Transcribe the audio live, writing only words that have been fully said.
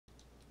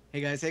Hey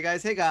guys,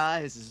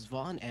 this is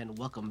Vaughn, and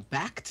welcome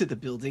back to the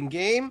building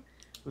game.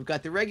 We've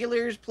got the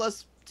regulars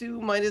plus 2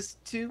 minus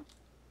 2.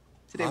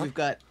 Today we've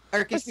got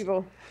First Arcus.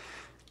 people.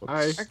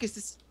 Hi, Arcus,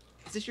 is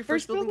this your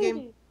first building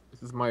game?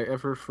 this is my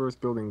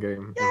first building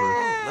game Yay! ever.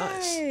 Oh,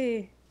 nice.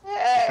 Hey.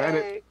 Tried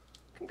it. Hey!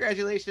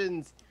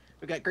 Congratulations.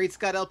 We've got Great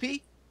Scott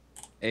LP.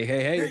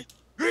 Hey.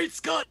 Great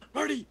Scott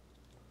Marty.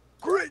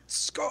 Great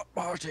Scott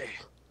Marty.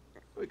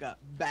 We got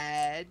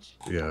Badge.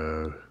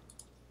 Yo.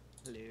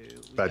 Hello.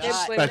 We Badge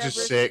got Play is Nebris.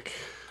 sick.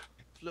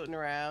 floating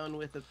around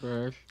with a...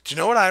 Fresh. Do you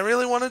know what I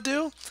really want to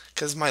do?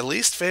 Because my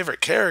least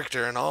favorite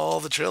character in all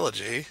the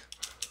trilogy.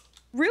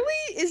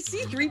 Really? Is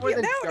C3PO? More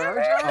than Jar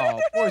Jar? Oh,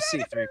 poor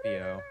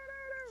C-3PO.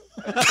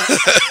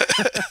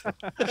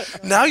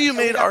 Now you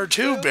made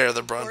R2 bear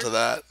the brunt of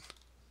that.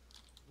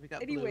 We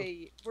got Blue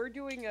Anyway, we're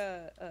doing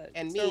a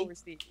And Star me.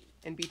 Wars theme.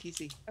 and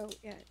BTC. Oh,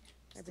 yeah.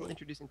 Still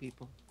introducing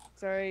people.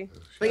 Sorry.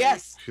 But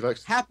yes, She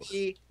likes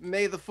happy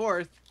May the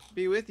 4th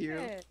be with you.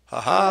 Yeah.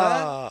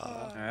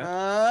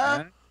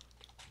 Haha.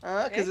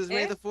 Because it's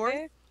May the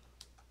 4th.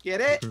 Get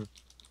it?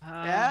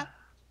 Yeah?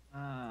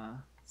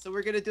 So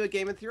we're gonna do a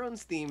Game of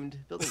Thrones themed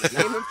building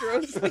game. Game of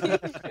Thrones theme.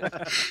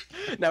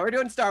 No, we're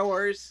doing Star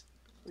Wars.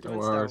 We're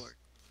doing Star Wars. Wars.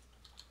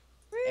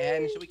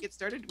 And should we get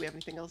started? Do we have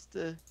anything else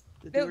to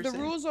do? or The say?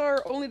 rules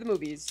are only the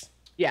movies.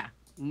 Yeah.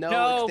 No.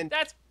 No, extend-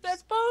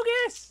 that's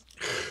bogus.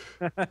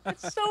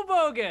 It's so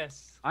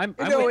bogus. I'm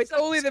No, with it's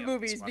only the Skip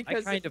movies this one.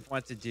 because I kind of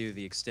want to do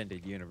the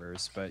extended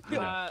universe, but you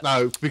know.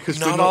 No, because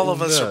Not we're not all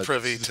of us are nerds.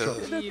 privy It's to- got-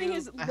 the thing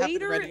is, I haven't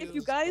later, read if those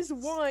you guys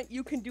books. want,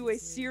 you can do a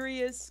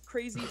serious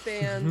Crazy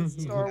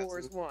Fans Star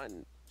Wars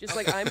one. Just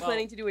like I'm Well,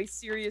 planning to do a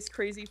serious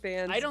Crazy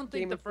Fans. I don't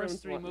think Game the of Thrones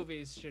first three one.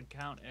 movies should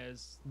count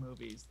as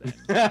movies then.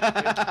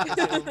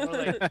 They're more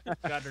like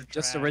gutter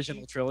Just trash.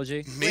 original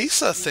trilogy.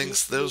 Misa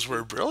thinks those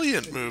were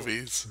brilliant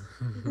movies.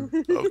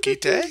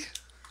 Okite?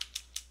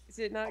 Is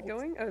it not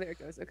going? Oh, there it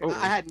goes. Okay,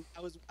 I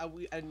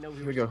didn't know we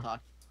Here were we go. still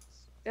talking.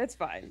 that's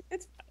fine.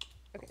 It's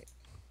fine. Okay.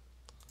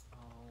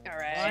 Oh, All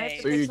right.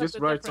 what? So you It's just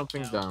such a write different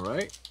something now. down,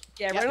 right?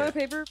 Yeah, Yeah. write on the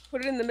paper,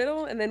 put it in the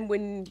middle, and then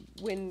when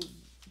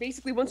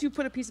basically once you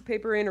put a piece of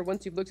paper in, or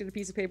once you've looked at a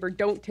piece of paper,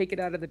 don't take it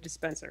out of the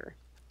dispenser.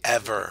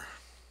 Ever.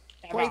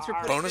 Points for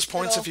Bonus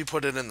points if you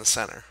put it in the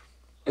center.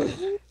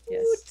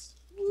 Yes.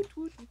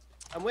 I'm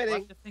I'll winning.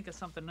 have to think of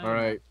something new. All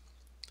right.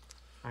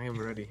 I am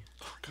ready.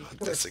 Oh, God,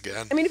 this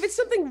again. I mean, if it's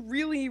something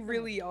really,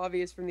 really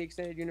obvious from the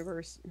extended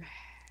universe,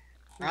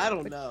 I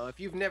don't know. If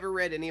you've never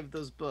read any of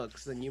those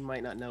books, then you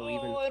might not know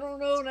even. Oh, I don't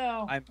know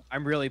now.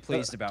 I'm really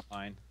pleased about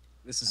mine.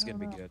 This is gonna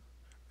be good.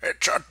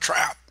 It's a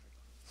trap.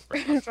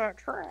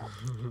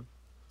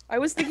 I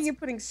was thinking of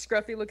putting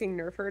scruffy-looking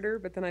Nerf herder,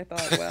 but then I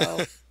thought,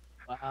 well,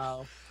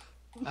 Wow.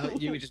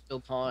 You would just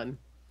build Han.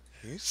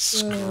 You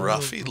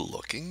scruffy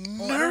looking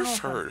Oh, I don't know nerf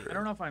if I'm- I don't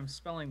herder. know if I'm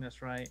spelling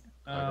this right.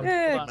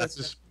 Yeah, hold on. That's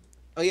just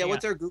Oh yeah, Yeah.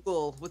 what's our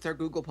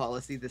Google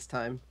policy this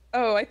time?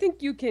 oh, I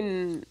think you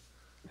can.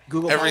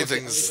 Google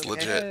Everything's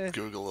policy. legit.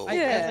 Google I, it.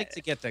 Yeah. I'd like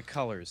to get the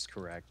colors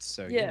correct,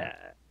 so you know. Yeah,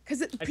 because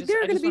there I are just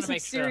going to be wanna some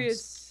make sure I'm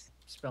serious.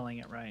 spelling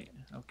it right.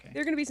 Okay.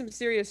 There are going to be some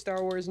serious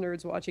Star Wars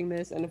nerds watching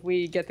this, and if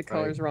we get the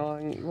colors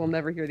wrong, we'll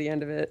never hear the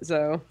end of it.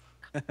 So,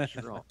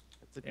 Sure.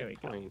 That's a There we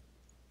good go. point.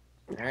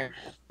 All right,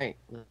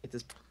 let's get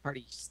this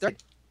party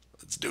started.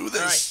 Let's do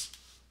this.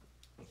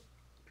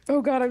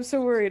 oh god, I'm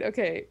so worried.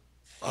 Okay.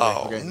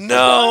 Oh, Okay.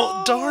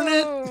 no. Darn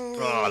it.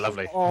 oh,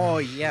 lovely. Oh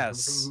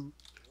yes.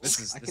 This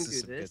is I can this do is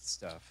some good this.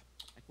 stuff.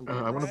 I can do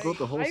I want to build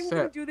the whole I'm going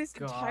set. to do this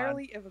God.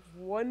 entirely of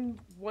one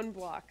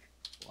block.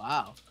 this.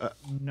 Wow.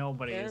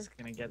 Nobody Yeah. is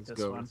gonna get Let's this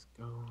go. one. Let's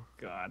go.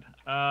 God.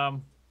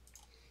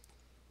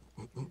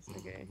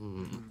 Okay.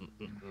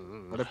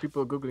 Are there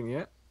people googling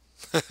yet?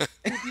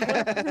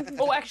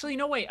 Oh, actually,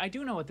 no. Wait. I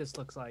do know what this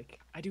looks like.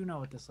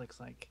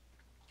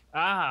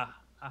 Ah.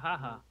 Ha ha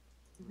ha.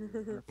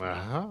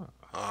 Uh-huh.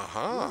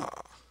 Uh-huh.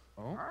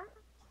 Oh,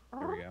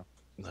 there we go.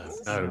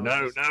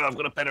 No, I've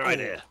got a better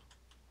idea.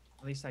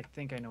 At least I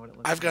think I know what it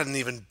looks I've like. got an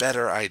even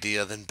better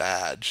idea than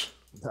Badge.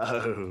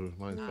 No,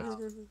 mine's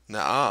better.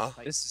 Nuh-uh.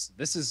 This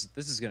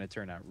is gonna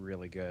turn out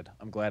really good.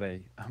 I'm glad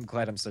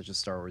I'm such a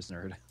Star Wars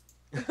nerd.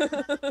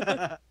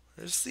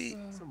 Where's the...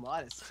 So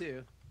modest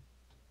too.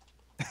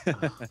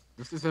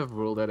 Let's just have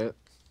world edit.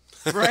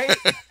 Right?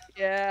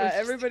 Yeah, It's just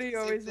everybody the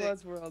same always thing.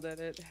 wants world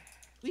edit.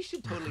 We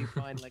should totally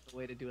find like a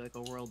way to do like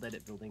a world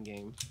edit building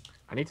game.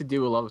 I need to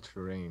do a lot of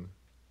terrain.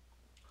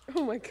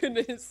 Oh my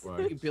goodness.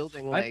 Right. You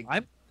building like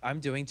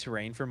I'm doing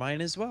terrain for mine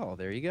as well.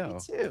 There you go. me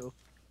too.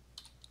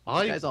 You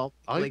I guys all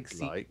I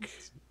see-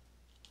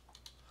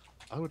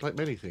 would like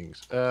many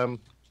things. I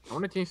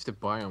want to change the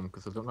biome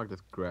because I don't like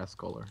this grass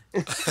color.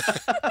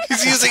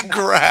 He's using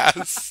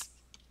grass.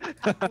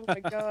 Oh my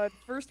god.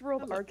 First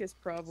world Arcus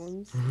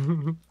problems.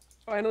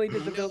 Finally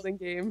did the building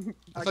game.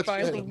 That's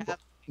actually Finally. a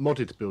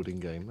modded building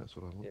game. That's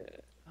what I want.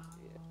 Yeah.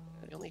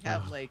 We only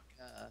have like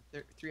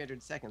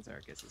 300 seconds,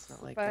 Arcus. It's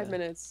not like 5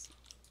 minutes.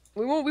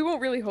 We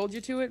won't really hold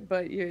you to it,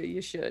 but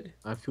you should.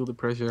 I feel the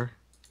pressure.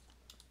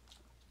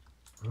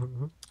 I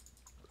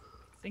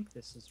think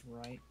this is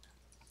right.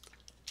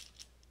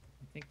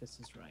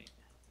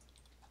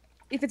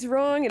 If it's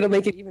wrong, it'll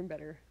make it even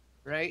better.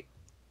 Right?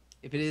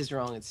 If it is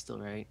wrong, it's still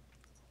right.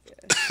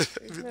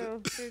 Yeah.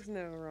 There's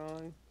no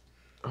wrong.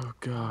 Oh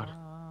god,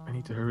 I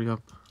need to hurry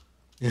up.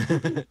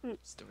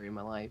 Story of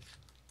my life.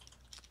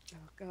 Oh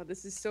god,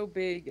 this is so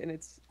big, and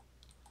it's.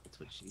 That's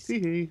what she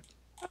said. See.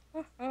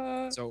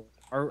 So,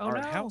 Oh,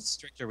 how no.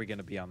 strict are we going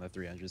to be on the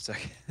 300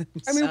 seconds?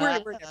 I mean, Uh,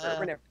 we're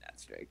never that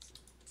strict.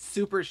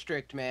 Super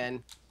strict, man.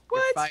 You're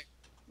What? fired.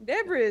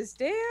 Nebris,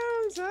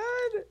 damn, son.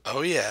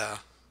 Oh yeah.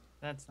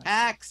 That's nice.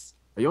 Axe.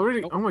 Are you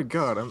already? Oh my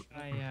god, I'm.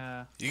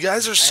 You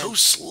guys are so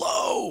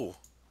slow.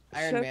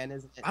 Iron Shut- Man,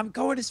 isn't it? I'm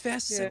going as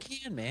fast as I Yeah.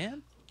 can,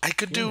 man. I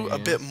could Yeah, do a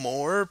man. bit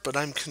more, but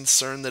I'm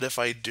concerned that if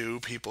I do,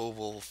 people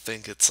will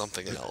think it's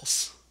something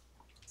else.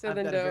 So I've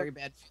then got a very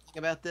bad feeling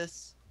about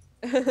this.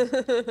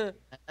 Huh?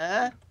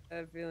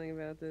 bad feeling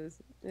about this.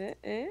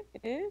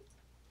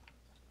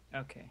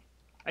 Okay.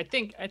 I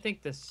think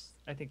this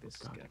is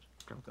good.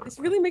 This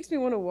really makes me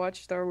want to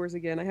watch Star Wars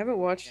again. I haven't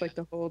watched like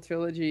the whole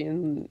trilogy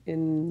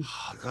in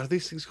Oh, God,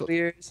 these things got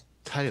years.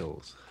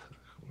 tails.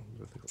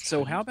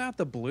 So how about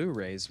the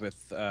Blu-rays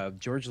with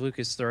George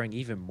Lucas throwing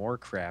even more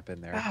crap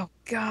in there? Oh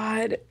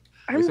God.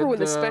 I Is remember it, when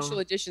the special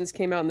editions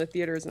came out in the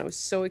theaters, and I was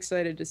so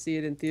excited to see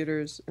it in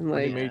theaters. And When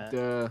like, he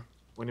made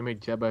when he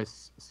made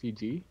Jabba's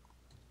CG.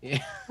 Yeah.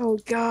 oh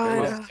That God.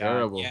 was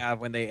terrible. Yeah,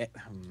 when they.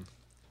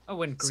 Oh,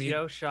 when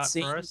Greedo shot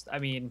see- first? I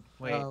mean,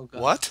 wait. Oh,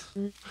 God. What?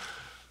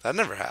 That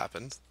never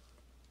happened.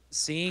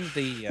 Seeing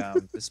the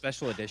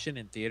special edition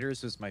in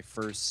theaters was my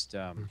first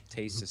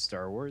taste of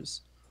Star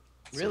Wars.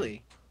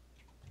 Really?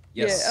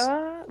 Yes.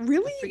 Yeah.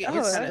 Really? forget Oh,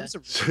 you're that- kinda- That was a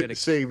really good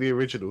Seeing the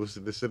originals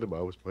in the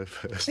cinema was my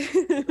first.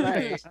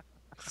 Right.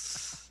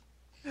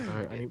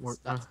 I need more.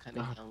 That's kind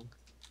of God. young.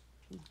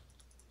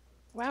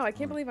 Wow, I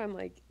can't believe I'm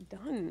like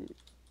done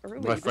early.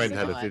 My This friend is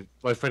had a-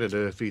 my friend had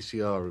a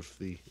VCR of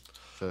the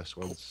first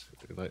ones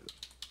in like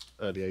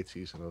early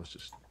 '80s, and I was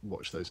just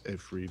watch those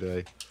every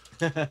day.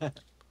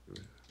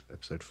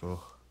 Episode 4.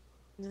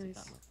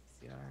 Nice.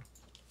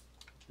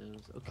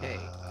 Okay.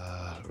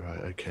 Right.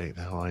 Okay.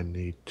 Now I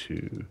need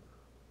to.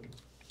 I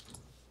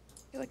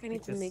feel like I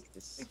need to make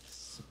this.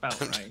 It's about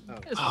right.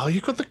 Oh, you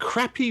got the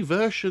crappy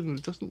version.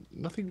 It doesn't.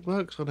 Nothing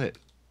works on it.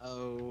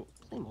 Oh,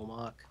 play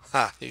Momok.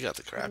 Ha! You got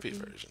the crappy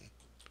version.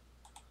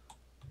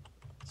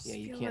 Yeah,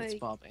 you feel can't like-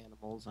 spob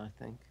animals, I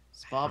think.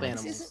 Spob This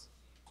animals. isn't-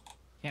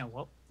 Yeah,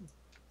 well,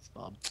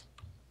 Spob.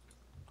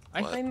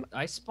 What? I'm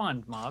I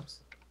spawned mobs.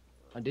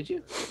 Oh, did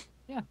you?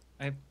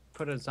 I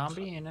put a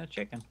zombie and a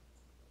chicken.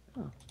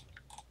 Why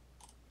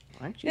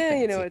aren't you yeah,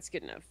 you know, fancy? it's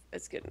good enough.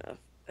 It's good enough.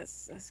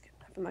 That's good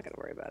enough. I'm not gonna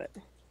worry about it.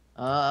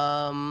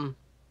 I'm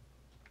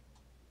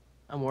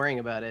worrying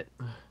about it.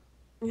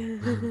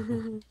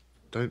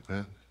 Don't,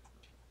 man.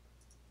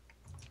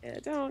 Yeah,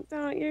 don't.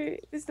 You're.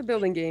 This is the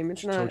building game.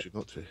 It's I not. told you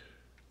not to.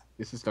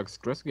 This is like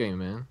stress game,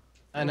 man.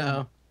 I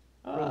know.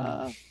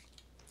 Roll.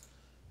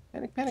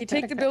 Panic, If panic, you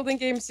take the panic, building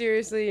game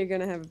seriously, you're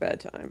gonna have a bad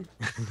time.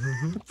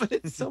 panic. But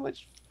it's so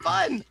much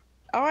fun.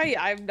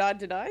 I'm not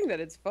denying that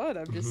it's fun.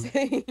 I'm just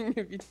saying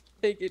if you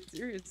take it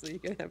seriously,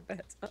 you're gonna have a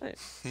bad time.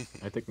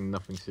 I take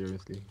nothing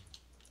seriously.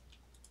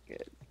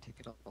 Good. I take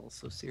it all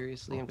so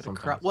seriously. Oh, I'm gonna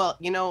cry. sometimes. Well,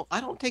 you know,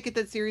 I don't take it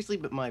that seriously,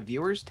 but my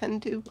viewers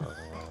tend to. Oh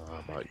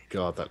my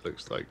God, that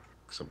looks like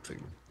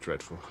something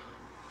dreadful.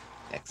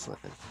 Excellent.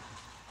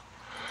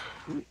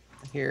 Ooh,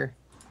 I hear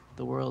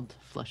the world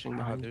flushing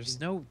behind there's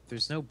you.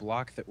 no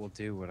block that will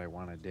do what I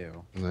want to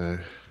do. No.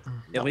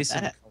 At least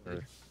in that-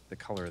 the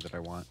color that I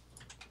want.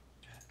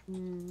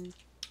 Mm.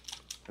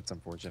 That's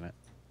unfortunate.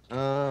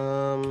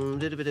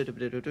 And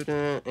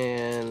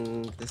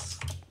this.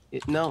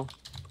 No.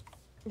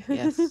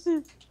 Yes.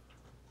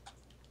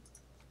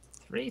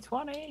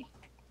 320.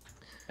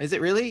 Is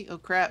it really? Oh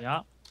crap.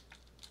 Yeah.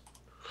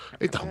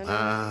 It don't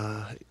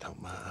matter. It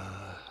don't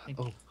matter.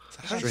 Oh, Is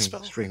that how you string,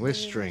 spell? string. Where's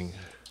string?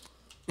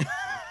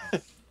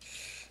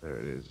 There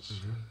it is.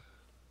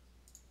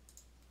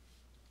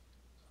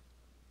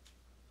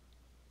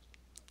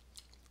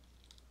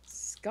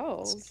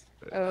 Skulls.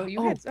 Oh,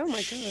 you had. Oh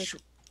my god.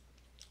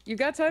 You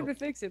got time to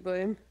fix it,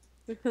 Blame.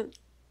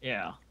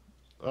 Yeah.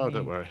 Oh,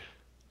 don't worry.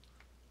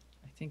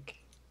 I think.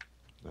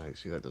 No,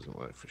 see, that doesn't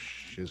work for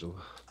shizzle.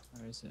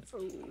 Where is it?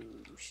 Oh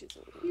shit.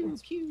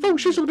 Oh,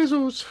 shizzle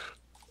dizzles!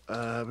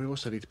 We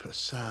also need to put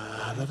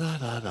sa da da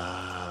da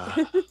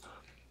da.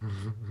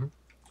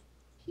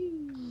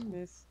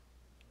 Miss.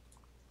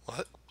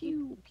 What?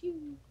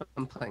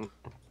 I'm playing.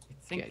 I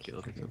think Yeah,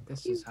 over here.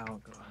 this is how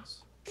it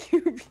goes.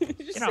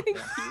 Just Get up saying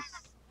there.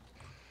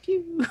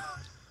 Pew.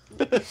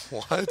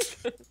 What?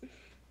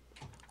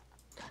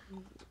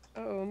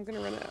 Oh, I'm gonna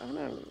run out. Oh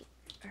no.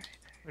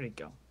 Where'd it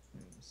go?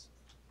 There it is.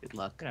 Good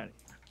luck. Get out of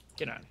here.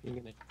 Get out of here.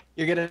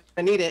 You're gonna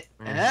need it.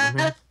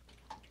 Mhm.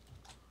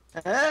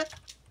 Oh,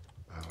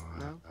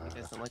 No, you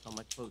guys don't like all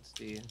my quotes,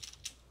 do you?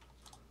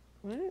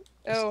 What?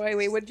 Oh,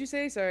 wait. What did you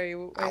say? Sorry,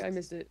 I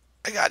missed it.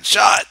 I got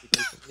shot. You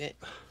guys don't need it.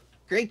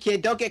 Great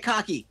kid, don't get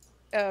cocky.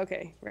 Oh,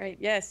 okay. Right.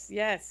 Yes.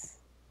 yes!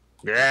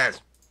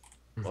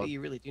 So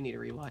you really do need to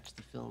rewatch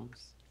the films.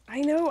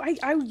 I know.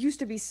 I used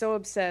to be so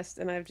obsessed,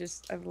 and I've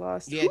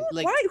lost. Yeah, Who,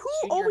 like, why? junior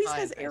Who always high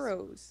has and high school.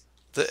 arrows?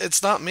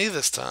 It's not me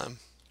this time.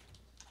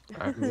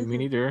 Me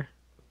neither.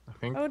 I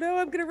think. Oh no,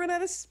 I'm gonna run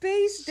out of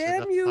space.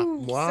 Damn you!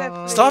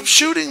 Wow. Stop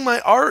shooting my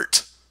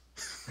art.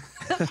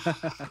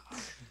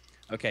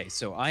 Okay,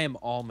 so I am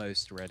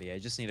almost ready. I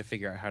just need to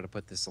figure out how to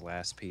put this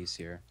last piece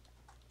here.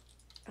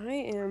 I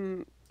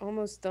am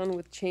almost done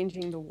with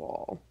changing the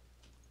wall.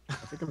 I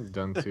think I'm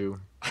done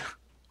too.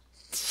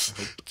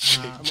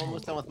 I'm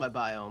almost done with my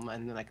biome,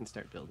 and then I can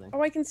start building.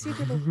 Oh, I can see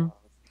through the wall.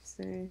 Let's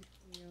see.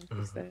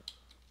 What's that?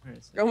 Where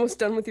is it? You're almost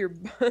done with your.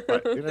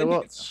 Right, you know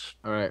what?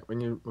 All right, when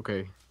you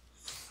okay.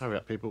 Hurry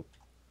up, people.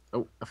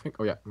 Oh, I think.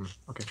 Oh yeah.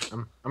 Okay,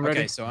 I'm ready.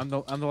 Okay, so I'm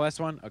the last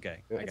one.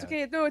 Okay, I It's got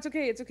okay. No, it's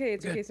okay. It's okay.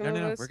 It's Good. okay. Some No, of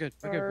no, no, us we're good,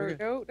 we're good, are- we're good.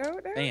 No, no,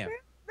 no. Bam.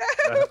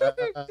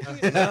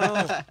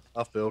 No.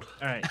 Half build.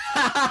 All right.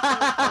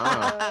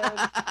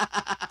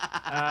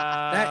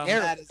 That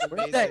arrow. That is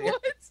Where's that amazing. arrow?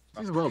 What?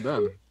 This is well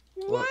done.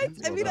 What? this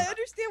is I mean, well I done.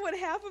 understand what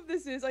half of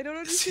this is. I don't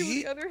understand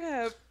See? what the other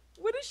half.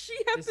 What does she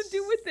have to This-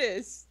 do with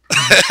this?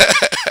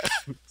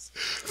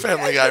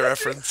 Family Guy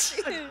reference.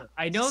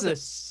 I know the I don't know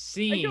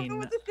scene.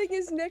 what the thing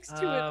is next to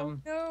it. Oh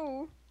Um,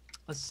 no.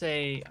 Let's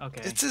say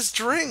okay. It's his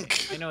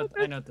drink. I know.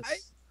 I know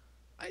this.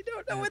 I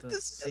don't I know know what the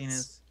this scene is.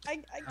 is.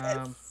 I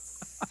Um,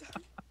 guess.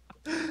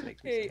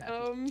 Makes me Okay.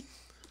 so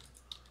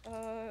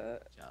happy.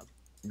 Job.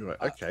 Right,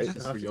 okay. this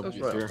is I'll pretty have to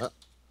obvious try here. that,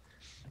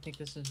 I think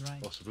this is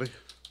right. possibly.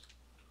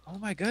 Oh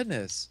my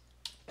goodness.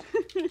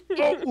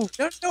 Oh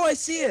no! I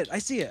see it. I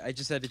see it. I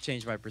just had to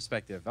change my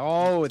perspective.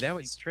 Oh, that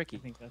was I tricky.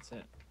 think that's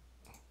it.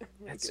 Oh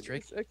my That's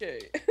goodness, Okay.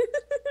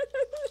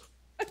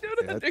 I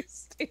don't Yeah.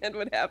 understand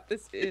what half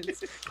this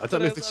is. I But don't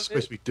know I if this is love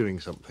supposed it. to be doing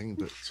something,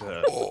 but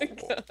Oh my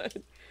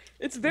god.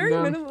 It's very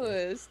No.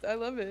 minimalist. I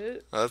love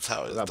it. That's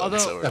how it's Although- done.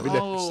 So that'd be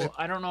early. different.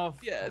 I don't know if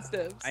Yeah, it's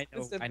Devs. I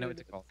know. It's I know what definitely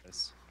to call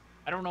this.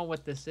 I don't know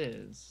what this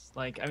is.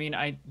 Like, I mean,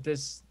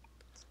 there's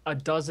a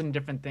dozen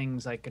different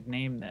things I could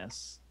name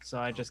this, so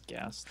I just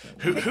guessed.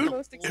 Who Pick the who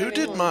most who exciting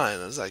did one. mine?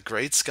 Was that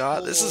Great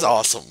Scott? This is Oh,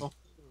 awesome. oh,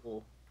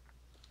 All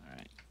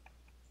right.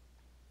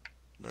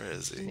 Where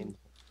is he? oh.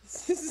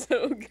 This is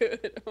so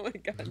good. Oh my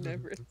god,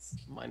 Nebris.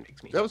 Mine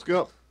makes me. that was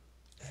good.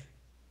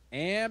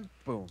 And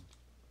boom.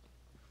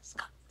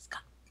 Scott,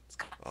 Scott,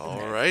 Scott.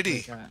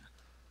 Alrighty.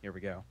 Here we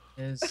go.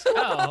 Is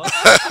oh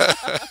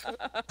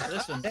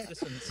this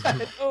one's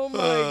Oh my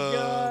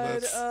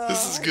god.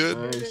 this is good.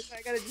 Nice.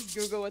 I gotta just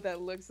Google what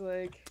that looks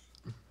like.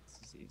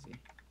 this is easy.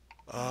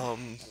 Oh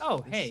This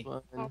hey,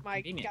 one. Oh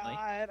my Conveniently.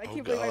 god. I Oh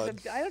can't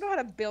believe God. I don't know how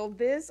to build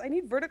this. I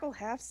need vertical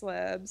half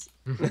slabs.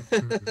 I'll tell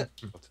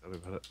you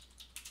about it.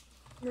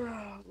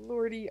 Oh,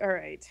 lordy.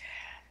 Alright.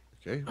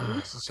 Okay, well,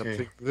 this is Okay.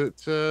 something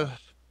that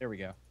There we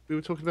go. we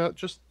were talking about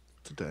just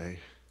today.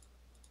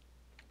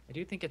 I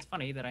do think it's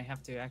funny that I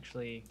have to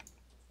actually.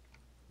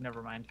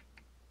 Never mind.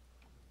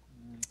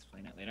 I'll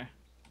explain it later.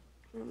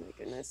 Oh my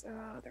goodness.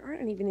 There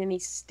aren't even any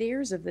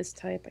stairs of this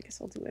type. I guess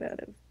I'll do it out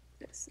of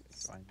this.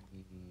 So I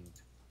need.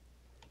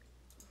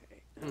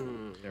 Okay.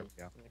 Hmm. There we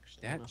go.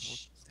 Actually, I don't know.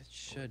 That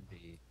should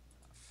be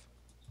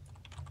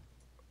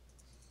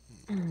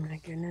enough. Oh my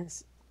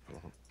goodness.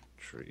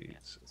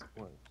 Trees.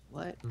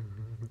 What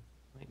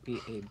might be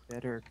a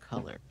better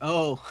color?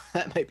 Oh,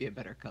 that might be a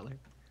better color.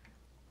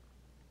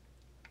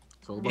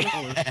 It's all about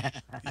colors.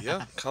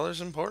 Yeah,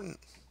 color's important.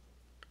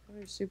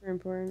 They're super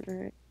important.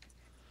 Alright.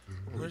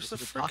 Where's the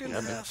We're talking freaking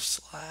about half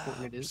how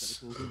important it is slabs?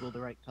 that we can Google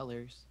the right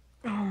colors.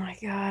 Oh my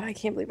god. I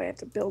can't believe I have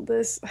to build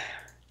this.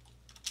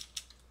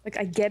 Like,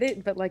 I get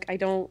it, but like, I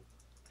don't.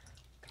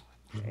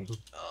 Okay.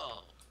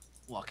 Oh,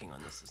 walking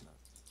on this is not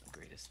the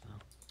greatest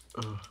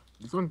though.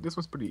 This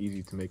one's pretty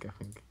easy to make, I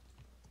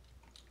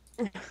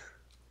think.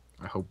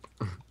 I hope.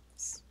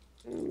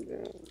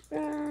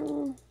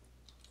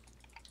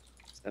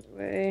 Set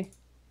away.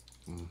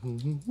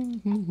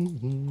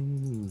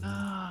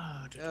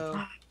 Oh,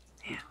 Oh,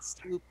 Man,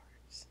 Star Wars.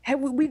 Hey,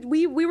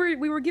 we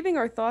were giving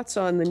our thoughts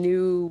on the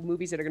new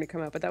movies that are going to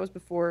come out, but that was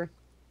before.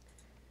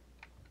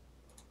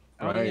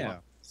 Oh Right. yeah.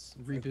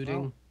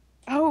 rebooting.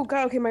 Oh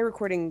god, okay, my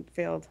recording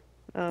failed.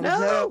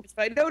 No! It's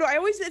fine. No, I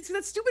always it's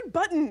that stupid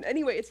button.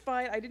 Anyway, it's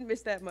fine. I didn't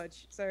miss that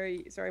much.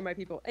 Sorry, my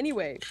people.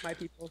 Anyway, my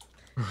people.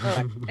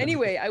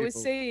 Anyway, I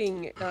was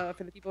saying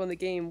for the people in the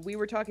game, we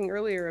were talking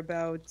earlier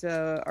about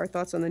our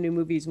thoughts on the new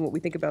movies and what we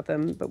think about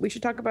them, but we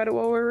should talk about it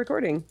while we're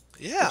recording,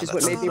 Yeah, which is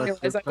what that's made me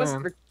not That's realize the I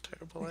wasn't. plan. a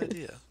terrible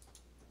idea.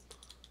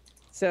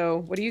 So,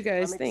 what do you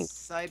guys I'm think?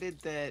 excited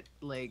that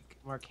like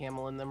Mark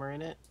Hamill and them are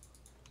in it.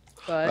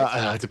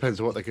 But It depends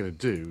on what they're going to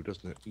do,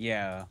 doesn't it?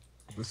 Yeah.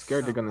 I'm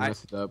scared they're gonna I-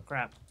 mess it up.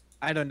 crap.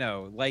 I don't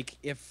know. Like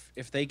if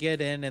they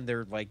get in and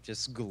they're like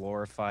just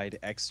glorified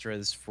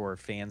extras for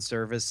fan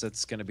service,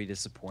 that's gonna be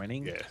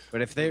disappointing. Yeah.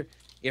 But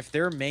if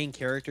they're main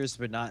characters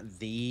but not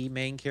the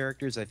main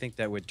characters, I think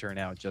that would turn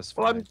out just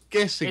Well, fine. I'm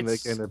guessing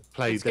It's- they're going to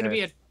play It's gonna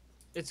their... be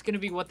it's gonna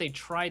be what they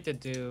tried to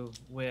do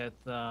with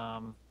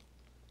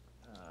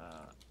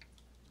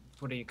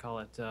what do you call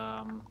it?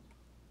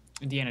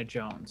 Indiana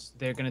Jones.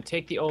 They're gonna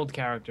take the old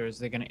characters.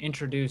 They're gonna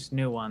introduce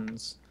new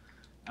ones,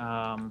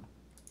 and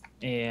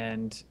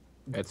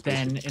That's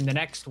then in the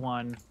next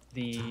one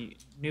the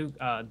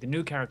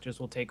new characters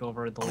will take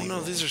over the Oh lead no,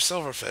 roles, these are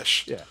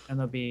silverfish. Yeah. and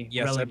they'll be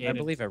Yes, I relegated.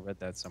 believe I read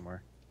that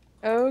somewhere.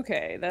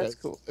 Okay, that's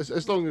Yeah, cool.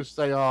 As long as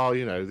they are,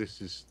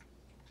 this is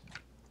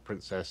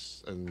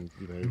princess, and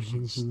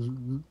she's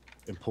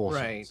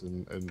important, Right.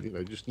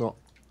 and just not.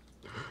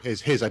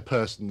 Here's a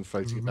person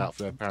floating about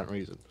for no apparent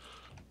reason.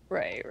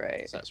 Right,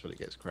 right. So that's when it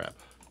gets crap.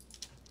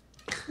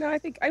 No,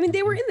 I mean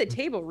they were in the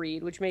table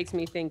read, which makes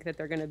me think that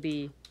they're gonna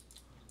be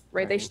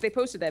right. Right. They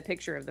posted that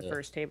picture of the Yeah.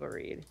 first table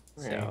read.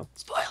 Right. So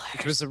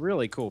Which was a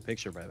really cool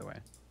picture, by the way.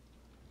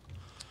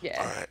 yeah.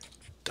 All right.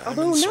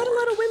 Although Diamond not a sword.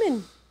 lot of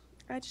women.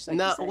 I just like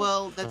to No, say.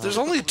 well, that's There's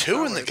a only couple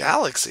 2 in the hours,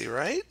 galaxy,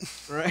 right?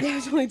 right? Yeah,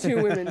 there's only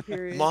 2 women.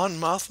 Period. Mon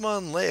Mothma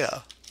and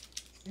Leia.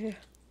 Yeah.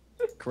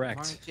 Correct.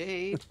 Mara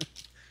Jade.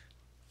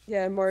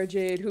 Yeah, Mara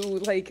Jade, who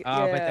like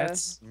But yeah.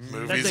 that's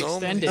Movies That's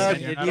only. extended. Uh,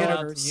 and you're not allowed to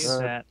universe. use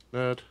that.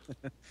 Nerd.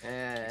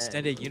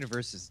 extended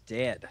universe is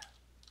dead.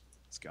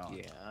 It's gone.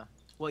 Yeah.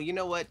 Well, you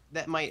know what?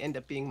 That might end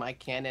up being my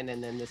canon,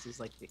 and then this is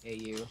like the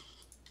AU.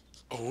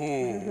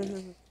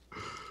 Oh.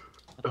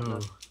 I don't know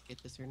if I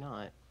get this or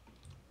not.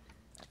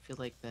 I feel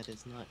like that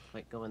is not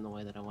quite going the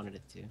way that I wanted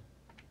it to.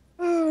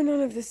 Oh,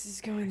 none of this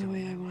is going the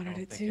way I I wanted don't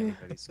it think to.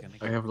 anybody's gonna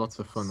I get have lots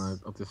of fun.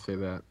 I'll just say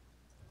that.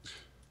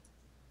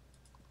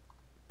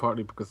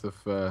 Partly because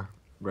of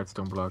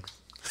redstone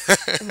blocks.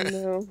 Oh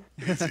no.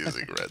 He's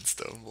using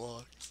redstone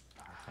blocks.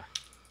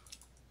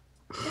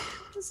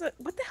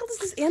 What the hell does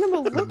this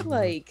animal look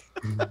like?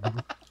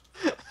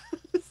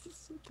 This is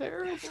so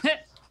terrible.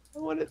 I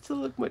want it to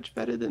look much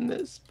better than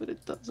this, but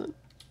it doesn't.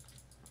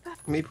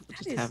 Maybe we'll That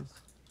just is- have.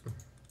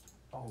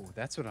 Oh,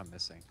 that's what I'm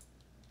missing.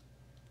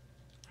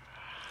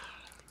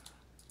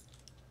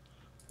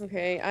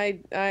 Okay,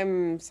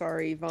 I'm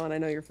sorry, Vaughn. I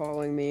know you're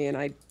following me, and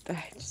I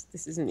just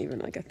this isn't even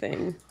like a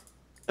thing.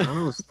 I don't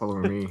know what's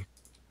following me.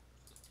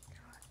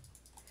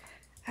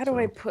 How do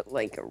I put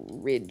like a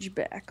ridge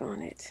back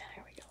on it?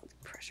 There we go.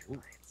 Pressure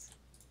points.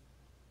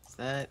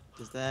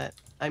 Is that?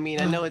 I mean,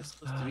 I know it's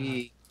supposed to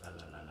be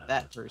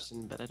that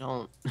person, but I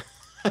don't.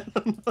 I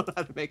don't know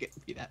how to make it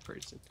be that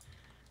person.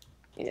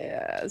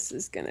 Yeah, this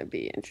is gonna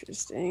be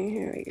interesting.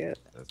 Here we go.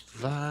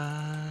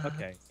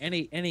 Okay.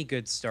 Any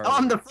good Star Oh,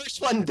 I'm the Wars-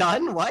 first one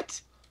done. What?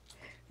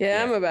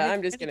 Yeah, Yeah,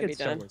 I'm just any gonna be good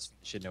Star done. Wars fan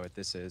should know what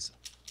this is.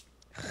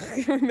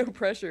 No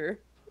pressure.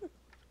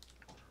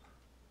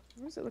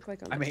 What does it look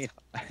like on? I the mean,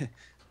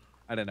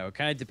 I don't know. It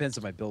kind of depends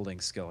on my building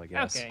skill, I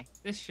guess. Okay,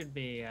 this should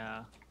be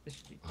good.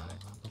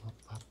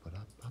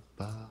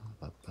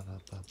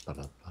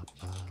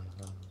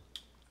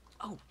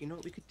 Oh, you know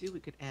what we could do? We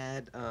could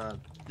add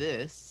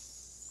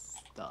this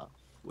stuff.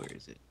 Where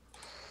is it?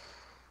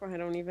 I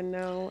don't even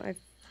know. I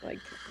like.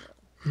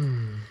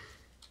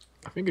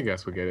 I think I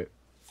guess we'll get it.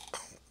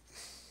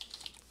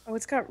 Oh,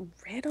 it's got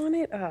red on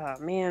it. Oh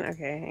man.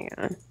 Okay, hang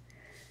on.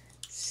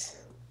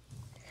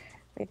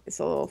 Make this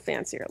a little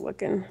fancier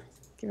looking.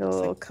 Give it a Looks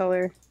little like-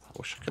 color. I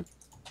wish I could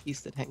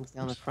Piece that hangs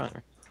down the front.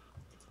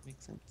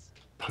 Makes sense.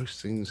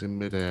 post things in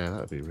midair.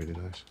 That'd be really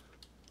nice.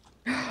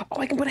 Oh,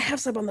 I can put a half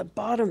sub on the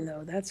bottom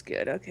though. That's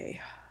good.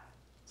 Okay.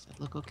 Does that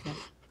look okay?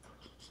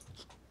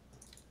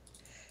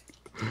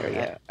 There we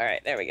go. All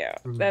right, there we go.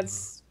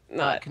 That's Not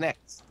not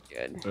connects.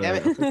 good. Damn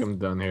it. I think I'm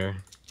done here.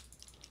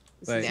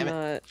 This But- is Damn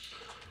not.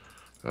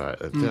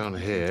 Right, down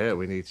here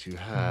we need to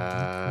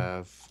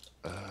have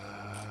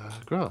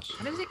grass.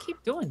 How does it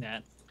keep doing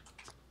that?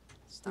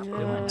 Stop Yeah.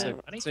 doing So,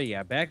 that, buddy. so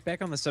yeah,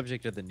 back on the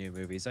subject of the new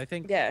movies. I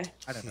think Yeah.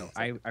 I don't know.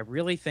 I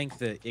really think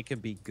that it can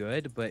be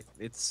good, but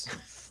it's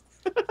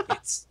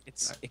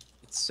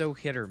so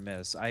hit or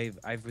miss. I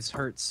was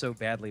hurt so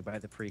badly by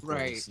the prequels.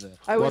 Right. That,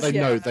 I Well, was. they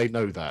Yeah.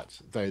 know that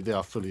they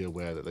are fully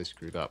aware that they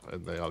screwed up,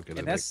 and they are going to.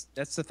 and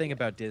that's the thing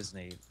about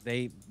Disney.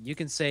 You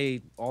can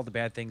say all the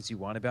bad things you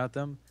want about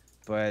them,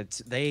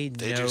 but they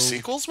They know do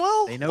sequels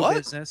well? they know what?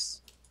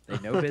 business. They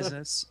know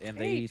business, and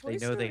Hey, they Toy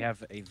know they Story.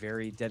 have a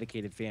very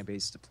dedicated fan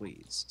base to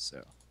please.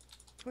 So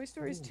Toy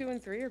Stories 2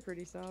 and 3 are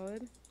pretty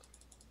solid.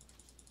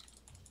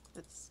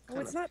 That's Oh,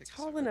 it's kinda not Pixar,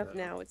 tall enough though.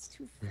 now. It's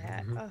too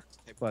fat. Mhm. Ugh.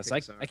 plus,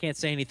 I can't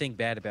say anything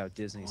bad about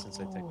Disney since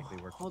I technically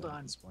work for hold them on.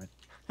 at this point.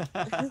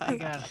 I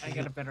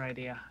got a better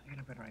idea.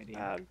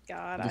 Oh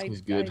God,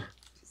 Disney's good.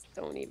 I just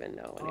don't even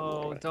know anymore.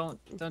 Oh, what- don't.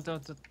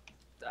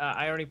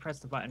 I already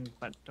pressed the button,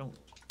 but don't.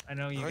 I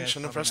know you Oh, you guys.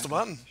 shouldn't have probably pressed the not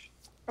gonna button. finish.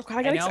 Okay,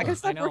 I gotta I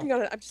stop know. working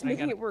on it. I'm just I making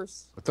gotta- it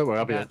worse. But don't worry,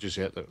 I'll be Yeah. up just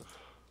yet. Though.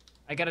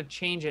 I gotta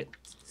change it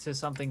to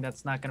something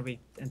that's not gonna be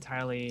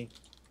entirely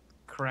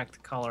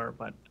correct color,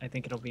 but I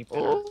think it'll be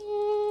better.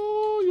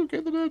 Oh, you'll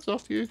get the nerds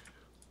off you.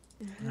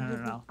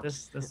 No.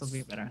 This will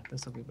be better.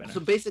 This will be better. So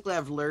basically,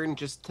 I've learned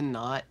just to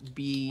not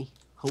be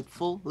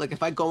hopeful. Like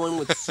if I go in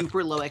with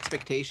super low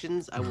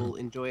expectations, I will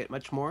enjoy it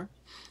much more.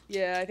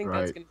 Yeah, I think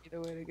that's Right. gonna be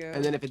the way to go.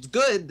 And then if it's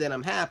good, then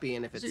I'm happy,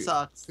 and if it Is it-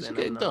 sucks, It's then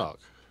getting I'm not. dark.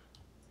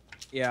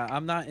 Yeah,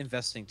 I'm not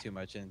investing too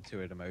much into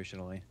it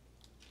emotionally.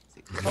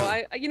 well,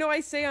 I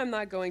say I'm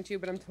not going to,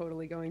 but I'm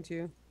totally going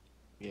to.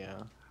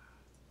 Yeah.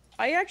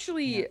 I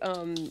actually,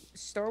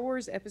 Star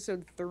Wars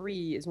Episode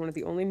 3 is one of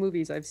the only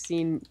movies I've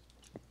seen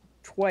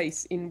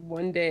twice in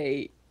one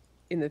day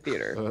in the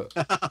theater.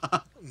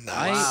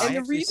 Nice. And the actually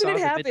reason saw it the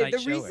happened, midnight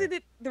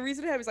the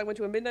reason it happened is I went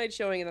to a midnight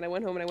showing and then I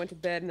went home and I went to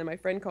bed and then my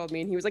friend called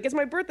me and he was like, "It's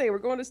my birthday. We're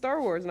going to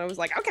Star Wars." And I was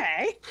like,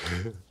 "Okay,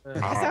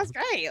 that sounds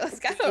great. Let's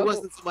go." It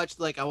wasn't so much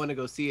like I want to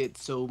go see it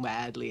so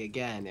madly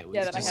again. It was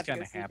Yeah, that I just have to go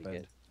kind of see it happened.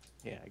 again.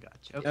 yeah, I got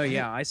you. Oh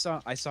yeah,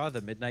 I saw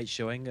the midnight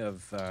showing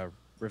of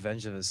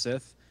Revenge of the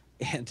Sith,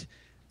 and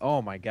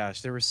oh my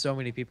gosh, there were so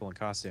many people in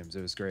costumes.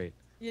 It was great.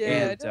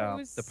 Yeah, And no, it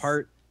was... the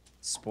part,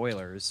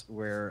 spoilers,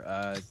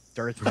 where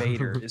Darth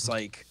Vader is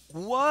like,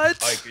 What?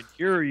 "I can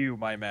hear you,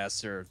 my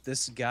master."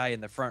 This guy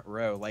in the front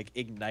row like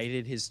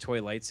ignited his toy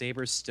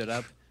lightsaber, stood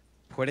up,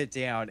 put it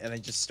down, and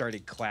then just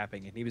started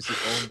clapping, and he was the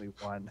only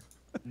one.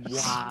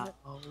 Wow.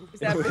 Is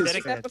that, It was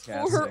is that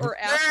before fantastic. or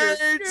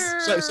after?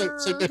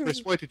 So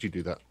Nebris, why did you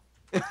do that?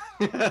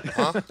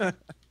 Huh?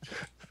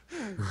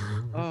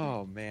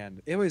 Oh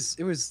man, it was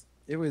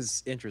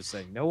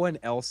interesting. No one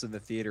else in the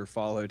theater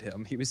followed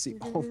him. He was the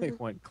only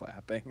one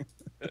clapping.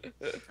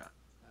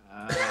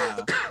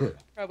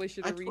 Probably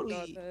should have I rethought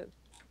totally- that.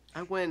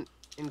 I went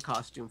in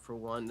costume for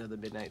one of the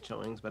midnight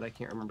showings, but I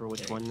can't remember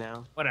which one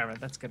now. Whatever,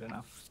 that's good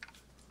enough.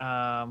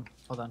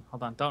 Hold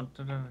on. Don't.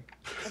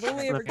 I've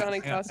only ever gone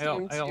in I got-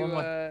 costume I got one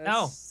more. to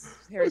No.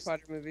 Harry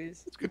Potter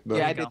movies. It's good.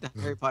 Yeah, I you did go.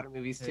 the Harry Potter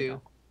movies There you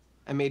too.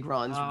 I made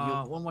Ron's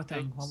review. One more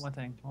thing. What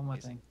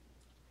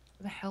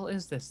the hell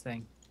is this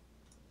thing?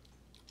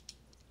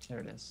 There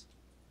it is.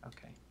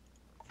 Okay.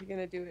 If you're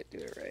gonna do it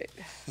right.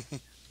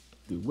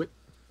 Do it.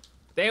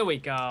 There we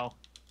go.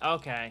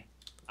 Okay.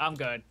 I'm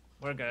good.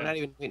 We're We're good. not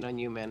even waiting on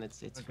you, man.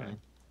 It's Okay. fine.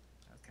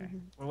 Okay.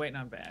 We're waiting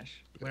on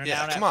Bash. We're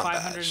Yeah, down come at on,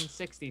 Bash.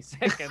 560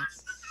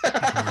 seconds.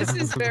 This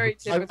is very I've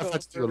typical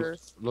had to do for... a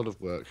lot of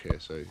work here,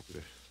 so you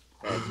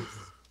know.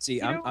 See,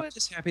 You know I'm what?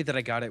 just happy that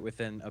I got it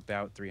within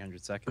about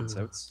 300 seconds.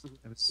 So it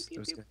was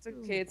good. It's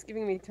okay. It's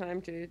giving me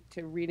time to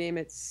rename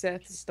it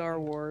Seth Star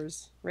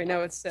Wars. Right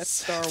now it's Seth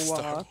Star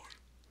Wars.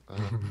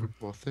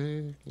 Well,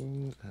 thing,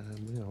 and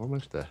we're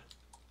almost there.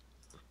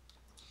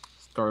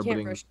 Can't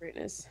Starbling. rush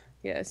greatness.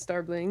 Yeah,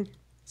 Star Bling.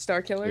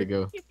 Star Killer.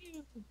 There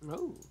you go.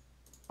 Oh.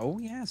 Oh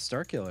yeah,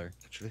 Star Killer.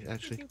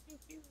 Actually,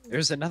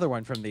 There's another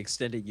one from the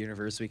extended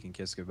universe we can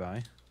kiss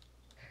goodbye.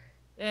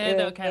 Eh, Yeah,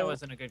 that kind no. of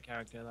wasn't a good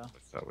character though.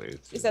 that way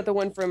it's, Is that the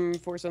one from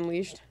Force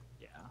Unleashed?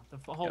 Yeah, the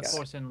whole Yes.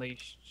 Force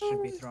Unleashed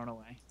should be thrown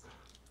away.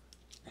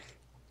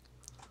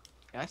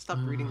 Yeah, I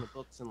stopped reading the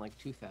books in like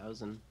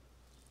 2000.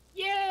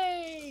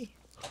 Yay!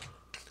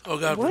 Oh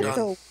god, we're What done.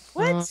 the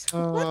what?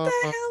 What the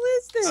hell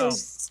is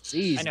this?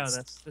 Jesus. I know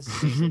this. This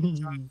is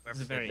easy. This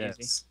is very Yes.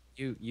 easy.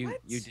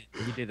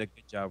 You did a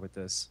good job with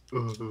this.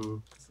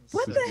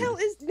 What the hell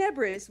is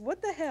Nebris?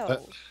 What the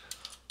hell?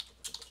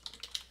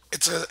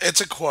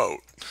 It's a quote.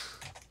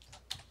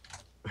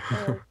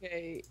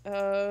 Okay.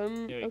 There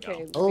you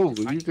Okay. go. Oh,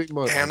 were you doing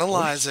my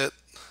Analyze it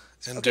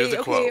and do Okay. the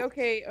Okay.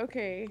 quote.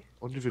 Okay.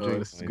 What if you're Oh, doing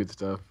this is mine? good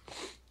stuff.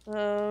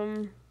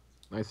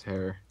 Nice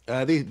hair.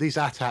 These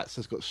AT-ATs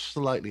has got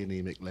slightly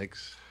anemic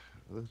legs.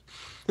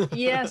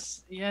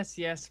 yes.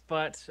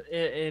 But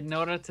in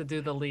order to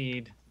do the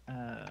lead,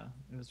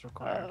 it was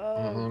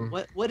required.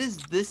 What is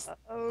this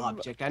um,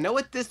 object? I know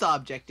what this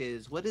object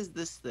is. What is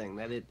this thing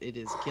that it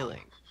is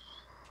killing?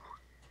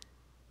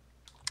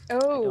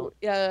 Oh,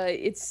 yeah.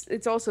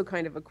 It's also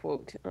kind of a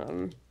quote.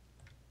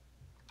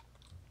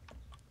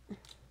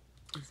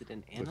 Is it an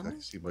Look, I animal?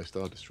 can see my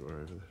Star Destroyer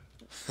over there.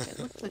 Yeah, it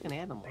looks like an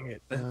animal. Dang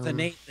it. The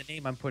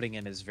name I'm putting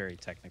in is very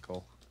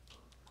technical.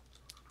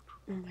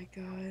 Oh my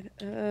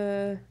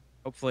god.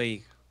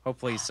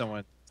 Hopefully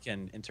someone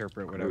can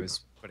interpret what I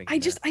was putting. I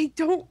in just I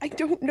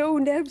don't know,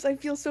 Nebs. I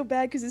feel so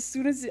bad because as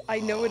soon as I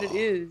know what it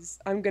is,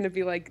 I'm gonna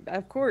be like,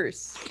 of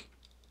course.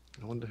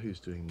 I wonder who's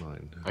doing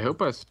mine. I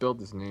hope I spelled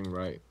his name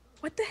right.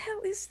 What the hell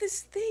is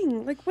this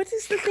thing? Like, what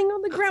is the thing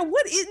on the ground?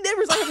 What is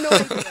Nebs? I have no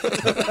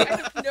idea. I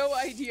have no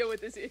idea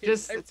what this is.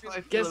 Just- I That's how I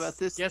really- feel about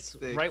this Guess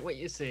thing. right what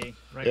you see.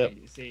 Right Yep.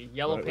 what you see.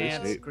 Yellow Right what you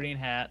pants, see. green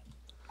hat.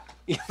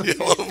 Yellow It's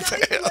not even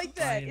pants. like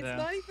that. Funny It's though.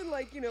 not even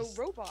like,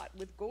 robot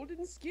with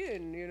golden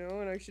skin,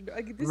 and I should.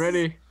 This is-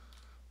 Ready?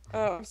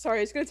 Oh, I'm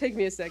sorry. It's gonna take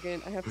me a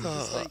second. I have to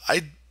just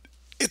like.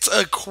 It's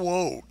a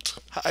quote.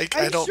 I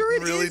I'm don't sure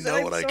it really is, know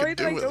and what I'm I sorry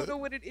can that do with I don't it. know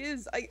what it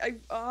is.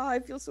 I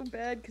feel so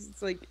bad because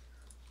it's like.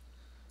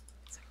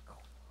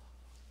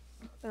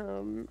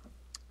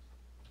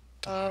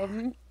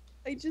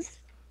 I just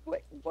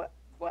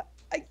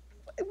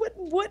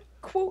what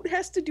quote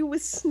has to do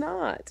with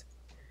snot?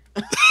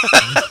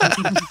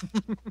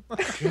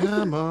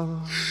 Come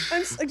on.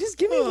 Just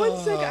give me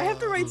 1 second. I have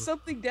to write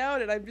something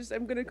down, and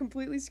I'm gonna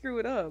completely screw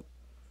it up.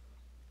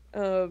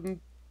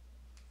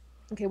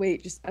 Okay,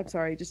 wait. I'm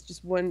sorry.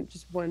 Just one.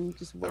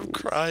 I'm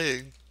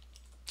crying.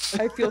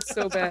 I feel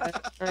so bad.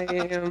 I'm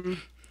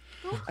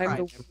cry,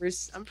 the Nebris.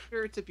 worst. I'm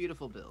sure it's a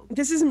beautiful build.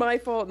 This is my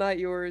fault, not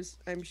yours.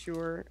 I'm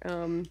sure. I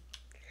don't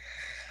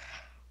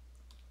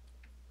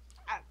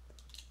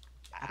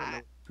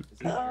know. Is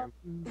it here?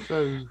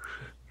 So,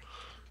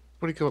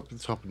 what do you come up to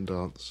the top and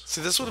dance?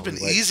 See, this would have Oh,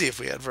 been wait. easy if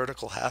we had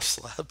vertical half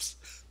slabs.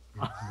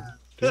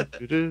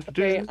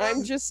 Okay,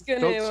 I'm just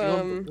gonna Dancing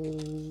on the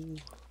wall.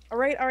 All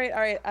right.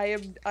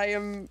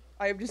 I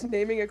I'm just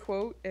naming a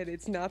quote, and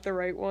it's not the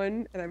right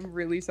one, and I'm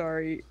really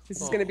sorry.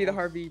 This is gonna be the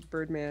Harvey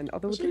Birdman.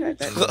 Although look at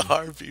that. The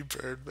Harvey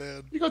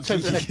Birdman. You got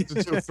 10 seconds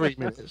until 3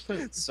 minutes.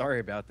 Sorry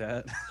about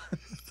that.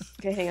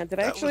 Okay, hang on. Did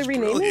I That actually was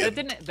rename brilliant.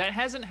 it? That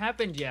hasn't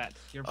happened yet.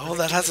 Oh,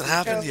 that hasn't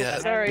happened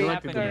yet. Sorry, You That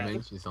like the hasn't happened yet.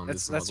 dimensions on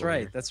this That's model right.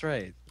 here. That's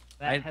right.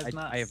 That has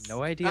not. I have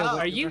no idea Oh,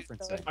 what are you're you-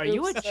 referencing. Are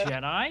you a Oops.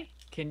 Jedi?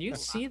 Can you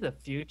see the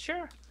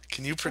future?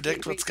 Can you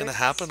predict Wait, what's gonna let's-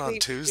 happen on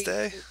wait,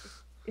 Tuesday?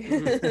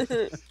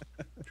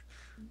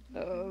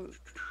 Oh,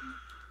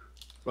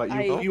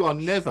 Right, you are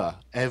never,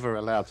 ever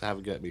allowed to have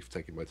a go at me for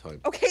taking my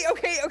time.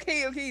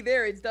 okay.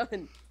 There, it's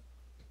done.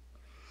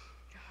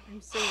 God,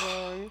 I'm so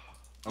wrong.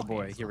 Oh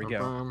boy, here we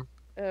go.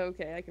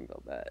 Okay, I can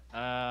build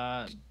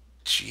that.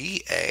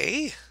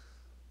 GA?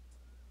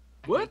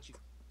 What?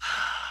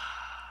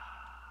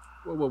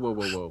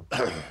 Whoa.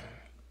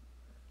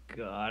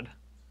 God.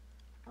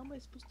 How am I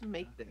supposed to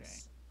make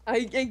this?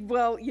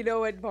 Well, you know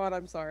what, Vaughn?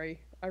 I'm sorry.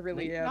 I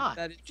really Maybe am. not.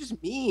 That is You're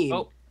just mean.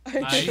 Oh,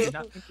 I did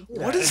nothing to do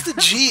What that. does the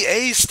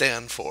GA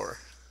stand for?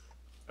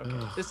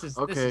 Okay, this is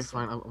Okay, this is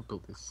fine. simple. I'll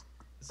build this.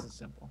 This is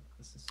simple.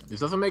 This is simple. This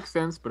doesn't make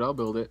sense, but I'll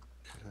build it.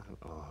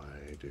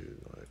 I do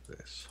like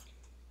this.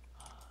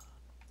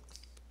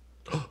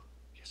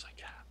 Yes, I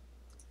can.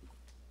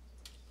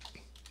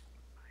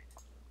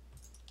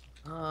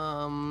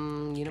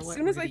 You know As what?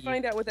 soon as We're I gonna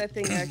find out what that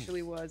thing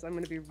actually was, I'm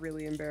gonna be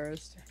really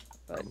embarrassed.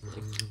 But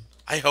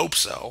I hope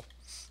so.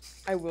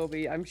 I will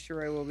be. I'm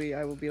sure I will be.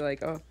 I will be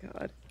like, oh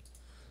god.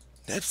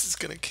 Nebs is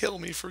gonna kill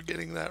me for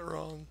getting that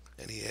wrong.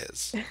 And he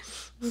is.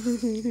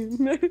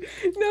 No,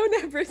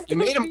 Nebris. You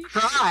made him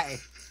cry.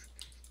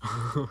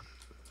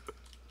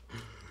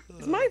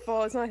 It's my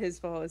fault. It's not his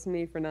fault. It's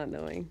me for not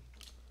knowing.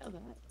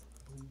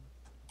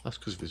 That's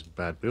because of his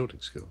bad building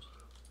skills.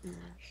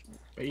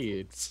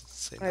 Hey,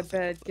 Say My nothing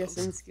bad of those.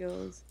 guessing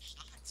skills.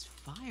 Shots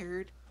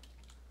fired.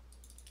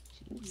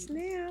 Jeez.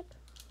 Snap.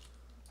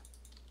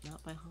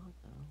 Not by Han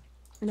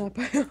though. Not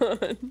by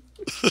on.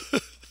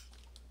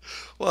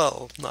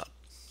 Well, not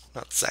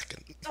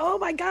second. Oh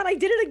my god, I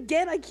did it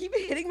again. I keep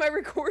hitting my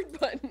record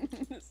button.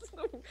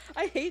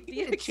 I hate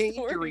You the need to change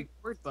your exploring.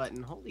 record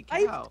button. Holy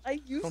I cow.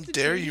 used How to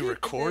dare change you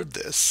it, but record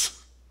then-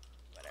 this?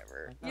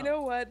 Whatever. I You know.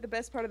 know what? The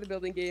best part of the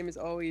building game is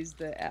always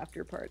the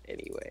after part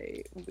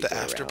anyway. when we The go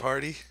after around.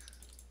 party?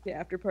 The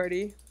after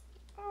party.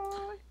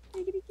 Oh,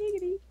 giggity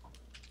giggity.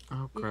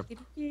 oh crap.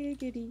 Giggity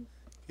giggity.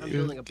 I'm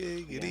building a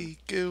Giggity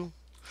goo.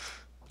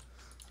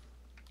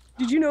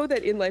 Did you know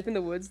that in Life in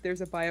the Woods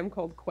there's a biome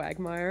called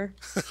Quagmire?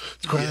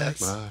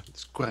 Yes.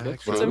 It's quack.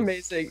 It's Well,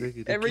 amazing.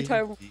 giggity Every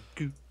time, giggity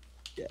goo.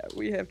 yeah,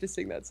 we have to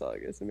sing that song.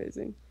 It's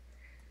amazing.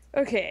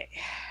 Okay.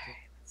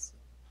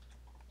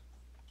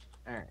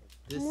 Alright,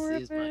 this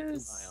is my new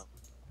Morbus. biome.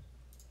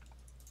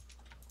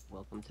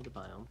 Welcome to the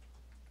biome.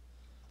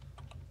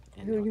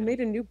 And You made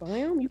a new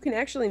biome? You can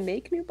actually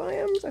make new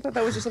biomes? I thought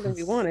that was just something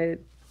we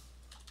wanted.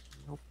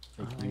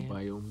 Make new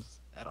biomes.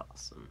 that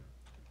awesome.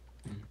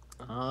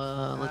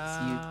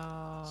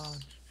 Let's use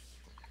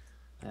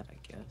that, I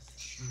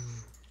guess.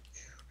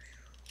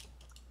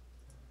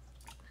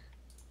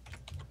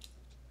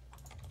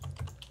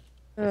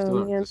 I still Oh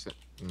don't man, just-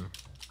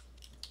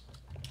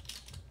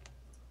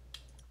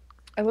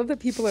 I love that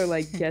people are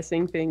like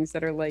guessing things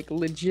that are like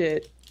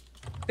legit.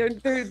 They're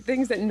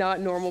things that not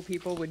normal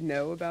people would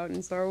know about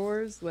in Star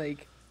Wars.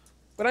 Like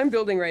what I'm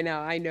building right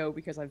now, I know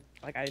because I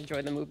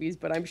enjoy the movies.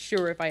 But I'm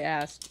sure if I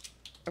asked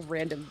a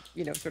random,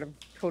 sort of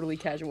totally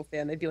casual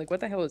fan, they'd be like, "What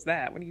the hell is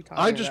that? What are you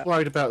talking I'm just about?"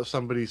 worried about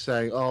somebody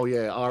saying, "Oh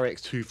yeah,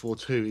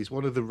 RX-242. He's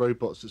one of the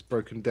robots that's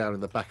broken down in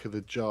the back of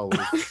the jar."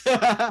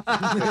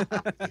 You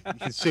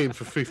can see him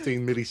for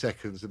 15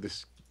 milliseconds in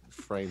this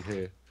frame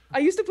here. I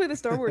used to play the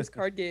Star Wars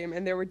card game,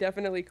 and there were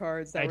definitely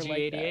cards that were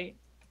like that. IG-88.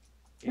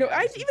 No,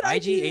 Yeah, even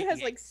IG-88 IG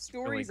has like is a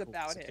stories really cool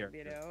about him.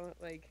 character.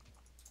 Like.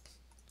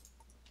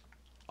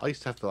 I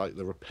used to have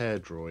the repair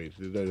droid,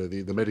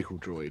 the medical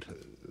droid,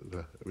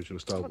 the original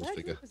Star Oh, Wars that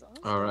figure, was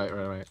awesome. All right.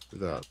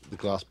 with the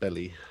glass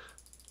belly,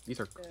 These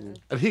are Yeah. cool.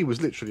 and he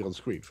was literally on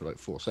screen for like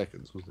 4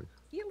 seconds, wasn't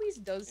He at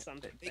least does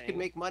something. They could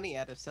make money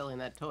out of selling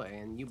that toy,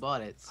 and you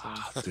bought it, so...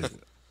 he? Dude,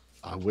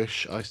 I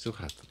wish I still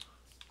had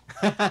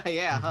them.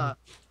 yeah, huh?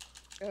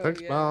 Oh,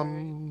 Thanks, yeah,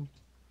 Mum.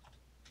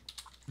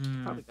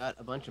 Probably got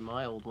a bunch of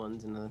my old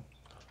ones in the...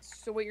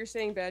 So what you're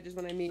saying, Badge, is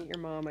when I meet your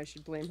mom, I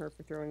should blame her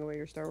for throwing away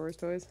your Star Wars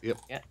toys?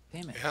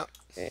 Damn it. Yeah.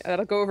 Okay,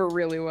 that'll go over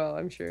really well,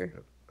 I'm sure.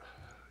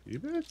 You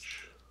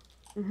bitch.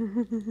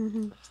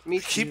 Me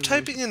Keep too.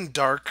 typing in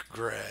dark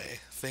gray,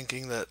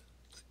 thinking that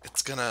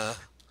it's gonna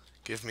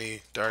give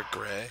me dark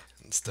gray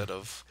instead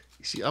of.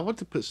 You see, I want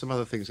to put some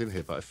other things in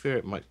here, but I fear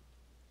it might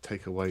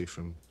take away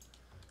from.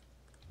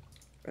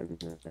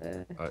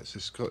 Alright, so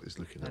Scott is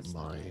looking at That's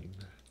not right. mine.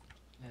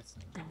 That's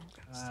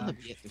I still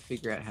have yet to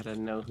figure out how to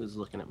know who's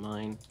looking at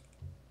mine.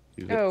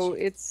 You Oh, look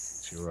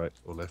it's to your right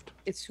or left.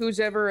 it's who's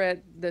ever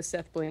at the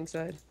SethBling's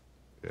side.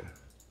 Yeah.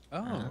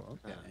 Oh,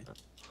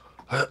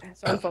 okay.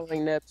 So I'm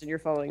following Nebs and you're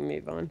following me,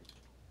 Vaughn.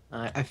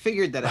 I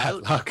figured that Bad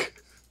out. luck.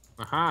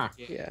 Aha.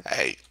 Yeah.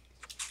 Hey,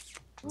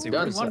 Let's see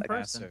Done. where's One that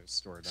person. Paso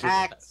stored.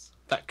 Hacks.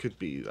 That could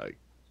be like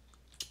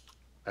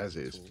As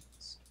is.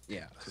 Tools.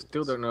 Yeah.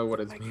 Still don't know what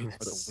it my means.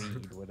 Or the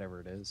weed, whatever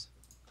it is.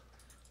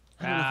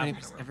 I don't know if Ah,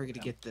 anybody's whatever. ever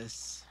gonna get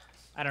this.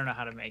 I don't know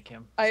how to make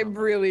him. I'm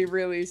so- really,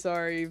 really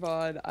sorry,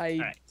 Vaughn.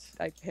 Alright.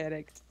 I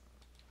panicked.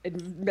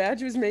 And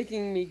Madge was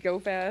making me go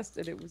fast,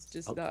 and it was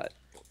just not.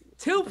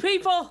 2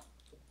 people.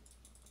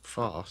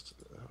 Fast.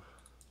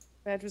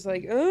 Madge was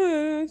like,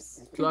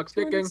 Clock's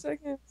 200 ticking.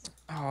 seconds.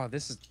 Oh,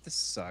 this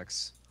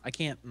sucks. I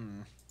can't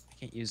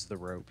use the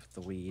rope,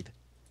 the weed.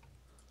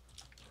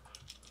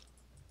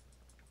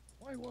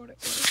 Why won't it?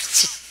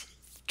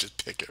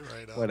 Just pick it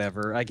right up.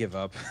 Whatever, I give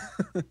up.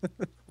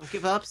 Don't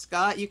give up,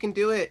 Scott. You can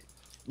do it.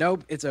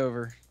 Nope, it's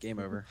over. Game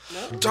over.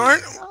 No. Darn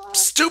Scott.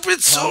 stupid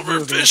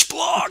silverfish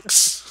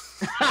blocks!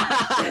 You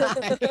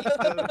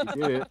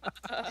did it.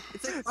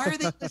 It's like, why are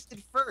they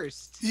listed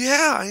first?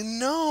 Yeah, I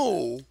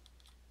know.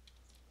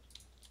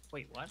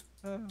 Wait, what?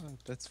 Oh,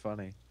 that's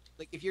funny.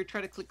 Like, if you're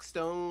trying to click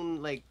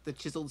stone, like the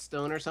chiseled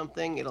stone or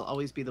something, it'll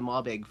always be the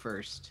mob egg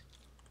first.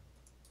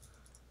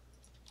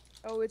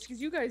 Oh, it's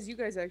because you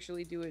guys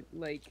actually do it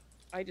like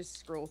I just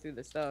scroll through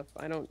the stuff.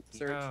 I don't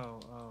search.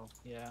 Oh,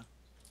 yeah.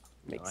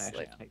 No, I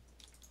actually typed.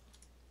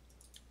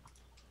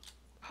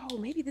 Oh,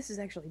 maybe this is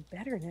actually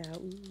better now.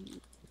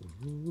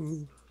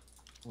 Ooh.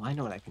 Well, I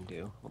know what I can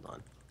do. Hold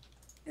on.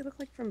 They look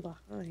like from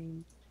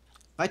behind.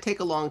 If I take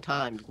a long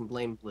time, you can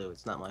blame Blue.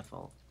 It's not my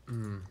fault.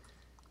 Mm.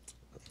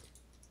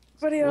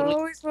 But he Well,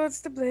 always wants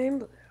to blame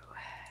Blue.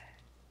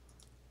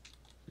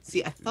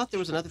 See, I thought there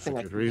was another thing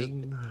I Good could make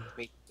reason. to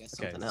make guess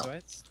Okay, something so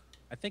else.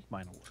 I think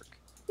mine will work.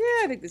 Yeah,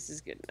 I think this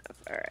is good enough.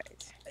 All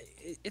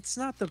right. It's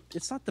not the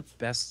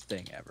best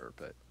thing ever,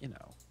 but you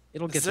know,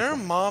 it'll get. Is the there a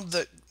point. mob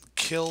that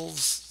kills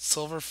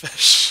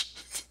silverfish?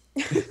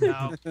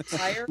 No,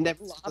 Fire, Never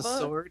the lava,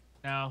 sword.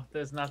 no,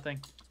 there's nothing.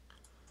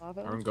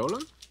 lava. Iron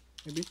Golem?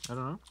 Maybe? I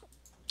don't know.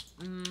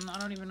 I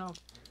don't even know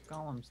if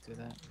golems do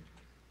that.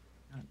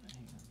 Hang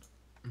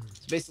on.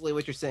 So basically,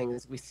 what you're saying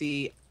is we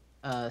see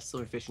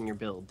silverfish in your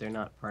build. They're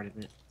not part of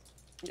it.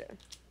 Yeah,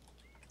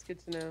 it's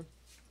good to know.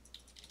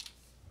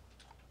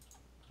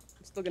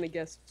 I'm still gonna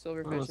guess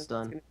silverfish. Almost It's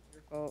done. gonna be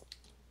your fault.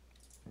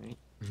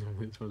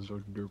 This one's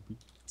so derpy.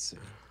 Let's see.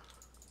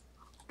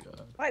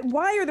 God.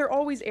 Why are there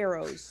always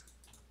arrows?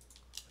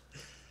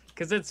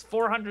 Cause it's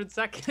 400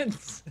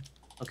 seconds.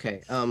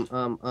 Okay.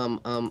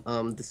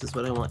 This is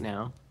what I want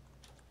now.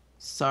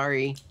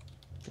 Sorry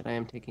that I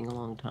am taking a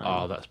long time.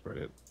 Oh, that's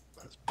brilliant.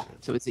 That's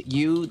brilliant. So is it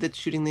you that's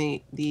shooting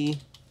the?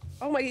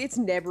 Oh my, it's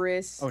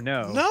Nebris. Oh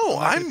no. No, I'm not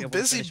gonna be I'm able to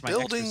busy finish my extra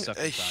building stuff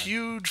a in time.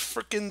 huge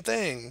freaking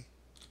thing.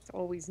 It's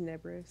always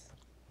Nebris.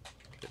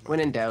 When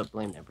in doubt,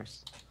 blame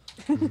Nebris.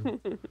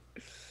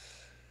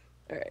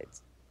 All right.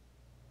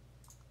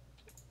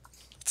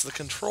 It's the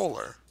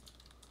controller.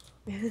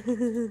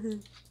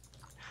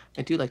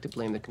 I do like to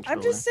blame the controller.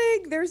 I'm just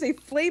saying, there's a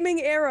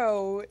flaming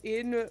arrow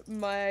in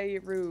my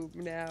room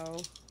now.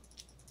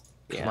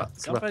 Yeah.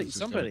 Somebody's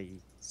having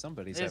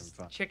There's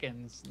fun.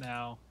 chickens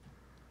now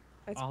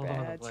That's all over the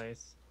bad.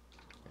 place.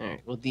 All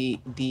right. Well, the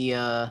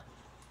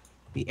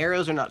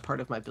arrows are not part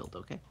of my build.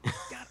 Okay.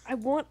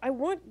 God, I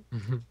want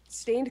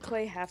stained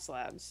clay half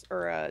slabs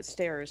or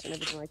stairs and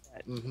everything like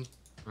that. Mm-hmm.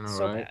 I know,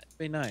 So right? bad.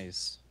 Be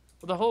nice.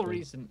 Well, the whole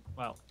reason,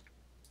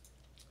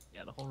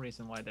 the whole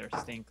reason why they're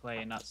stained clay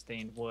and not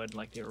stained wood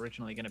like they were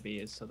originally going to be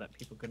is so that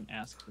people couldn't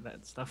ask for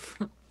that stuff.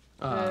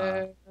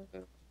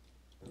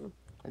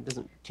 It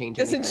doesn't change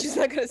Doesn't anything. she's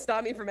not gonna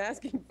stop me from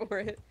asking for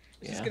it.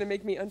 She's Yeah. gonna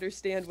make me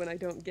understand when I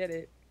don't get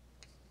it.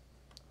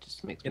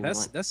 Just makes Yeah, me that's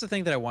want. that's the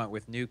thing that I want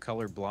with new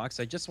colored blocks.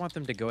 I just want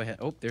them to go ahead.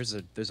 Oh, there's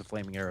a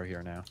flaming arrow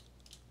here now.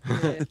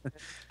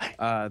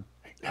 Yeah.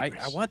 I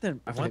want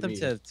them Hit me.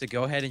 to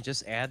go ahead and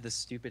just add the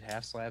stupid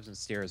half slabs and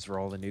stairs for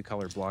all the new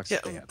colored blocks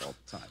that they Yeah. had all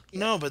the time.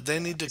 No, but they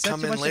need to Is that come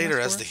too in much to later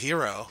ask as for? the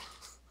hero.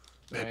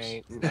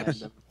 Right.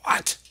 Nebs.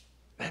 What?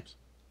 Nebs,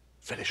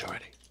 finish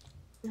already.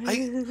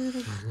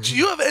 Do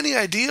you have any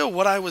idea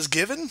what I was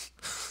given?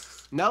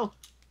 No,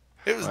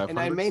 It was. and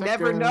I 500 may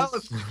never know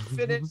if seconds. you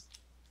finish.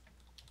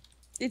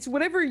 It's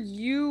whatever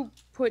you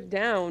put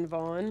down,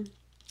 Vaughn.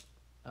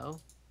 Oh. 'Cause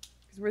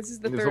this is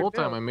the And this third whole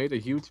time build. I made a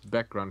huge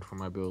background for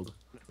my build.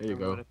 There you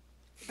go.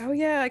 Oh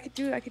yeah, I could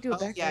do a Oh, yeah, I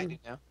background. do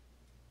now.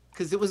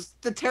 Because it was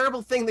the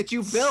terrible thing that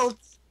you built.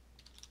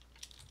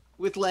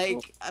 With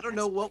like, I don't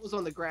know what was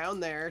on the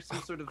ground there,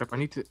 some sort of. Crap, I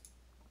need to...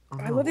 Oh,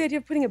 I no. love the idea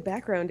of putting a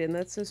background in.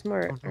 That's so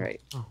smart. Oh, no. All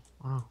right. Oh,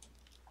 no.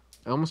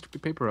 I almost took the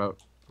paper out.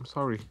 I'm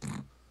sorry.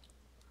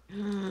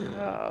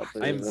 Oh,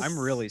 I'm please.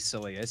 really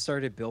silly. I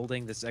started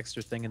building this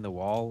extra thing in the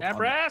wall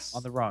Nebris!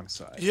 on the wrong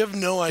side. You have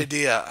no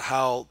idea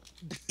how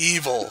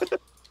evil.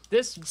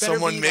 This better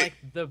Someone be ma- like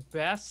the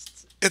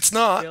best It's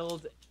not.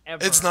 build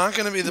ever. It's not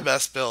going to be the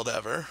best build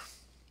ever.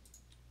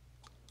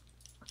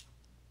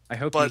 I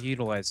hope But- you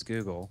utilize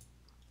Google.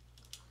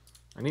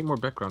 I need more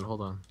background.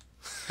 Hold on.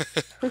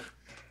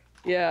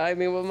 Yeah, I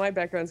mean, well, my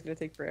background's gonna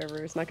take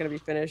forever. It's not gonna be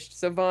finished.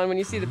 So Vaughn, when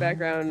you see the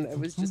background,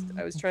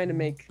 I was trying to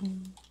make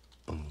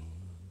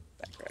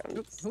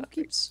background. Who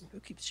keeps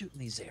shooting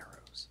these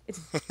arrows? It's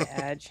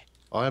badge.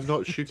 I am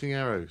not shooting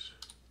arrows.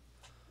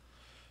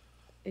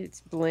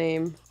 It's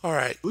blame. All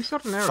right. Who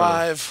shot an arrow?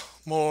 5,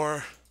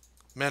 more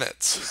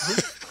minutes.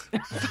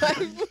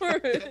 5 more.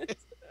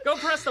 Go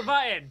press the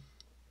button.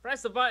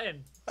 Press the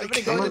button.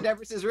 Somebody go into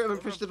Nebris' room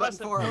and push the button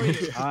for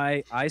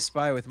him. I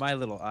spy with my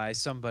little eye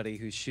somebody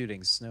who's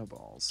shooting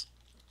snowballs.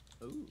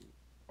 Ooh.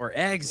 Or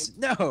eggs.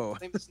 No.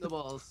 Name the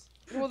snowballs.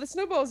 Well, the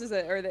snowballs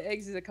or the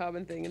eggs is a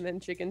common thing, and then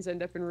chickens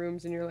end up in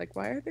rooms, and you're like,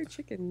 why are there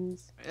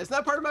chickens? It's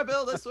not part of my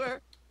build, I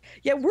swear.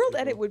 Yeah, world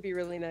edit would be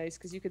really nice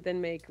because you could then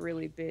make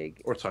really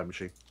big. Or a time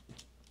machine.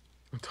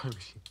 Time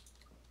machine.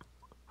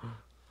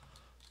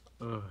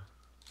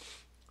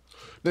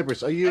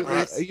 Nebris, are you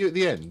at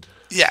the end?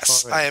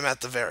 Yes, Far I end. am at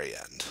the very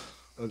end.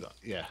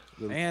 Yeah.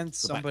 And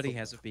somebody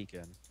has a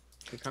beacon.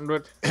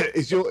 600.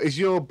 Is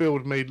your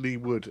build mainly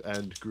wood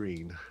and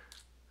green?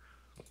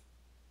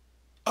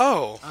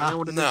 Oh, I know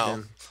what it is no.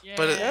 then.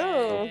 But it-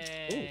 Oh.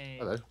 Yay.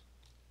 Hello.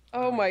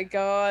 Oh my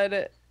god.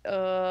 There's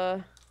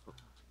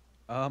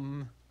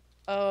some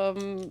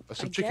I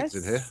chickens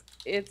in guess here.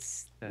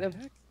 It's The the.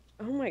 heck?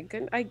 Oh my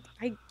goodness.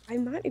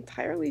 I'm not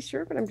entirely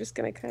sure, but I'm just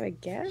gonna kind of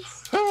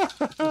guess.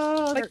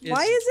 Oh, Like, is-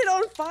 why is it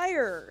on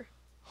fire?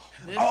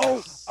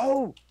 This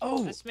Oh!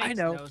 This I makes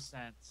know. no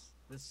sense.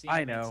 This scene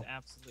I makes know.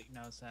 absolutely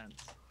no sense.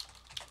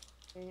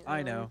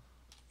 I know.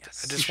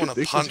 Yes. I just want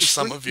to punch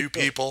some of you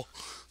people.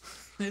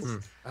 This,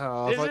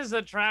 I've this is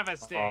a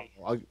travesty.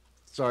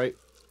 Sorry.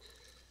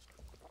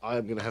 I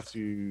am going to have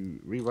to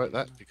rewrite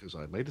that because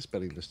I made a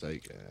spelling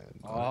mistake. And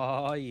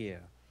Oh yeah.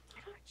 I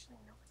don't actually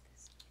know what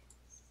this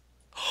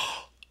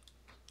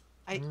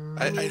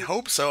is. I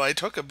hope so. I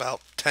took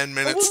about 10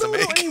 minutes Oh, well,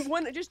 to no, make. I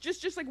mean,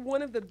 just like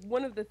one of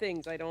the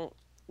things. I don't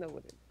know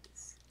what it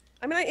is.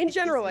 I mean, in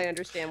general, I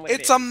understand what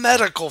It's it a is.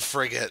 medical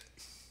frigate.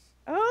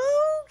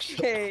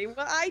 Okay,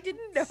 well, I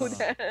didn't know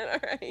that.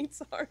 All right,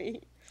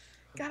 sorry.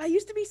 God, I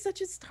used to be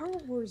such a Star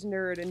Wars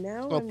nerd, and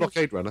now Oh, I'm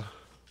blockade runner.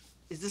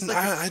 Is this like a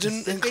I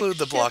didn't specific include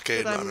the ship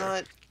blockade that I'm runner.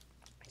 not...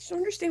 I just don't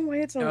understand why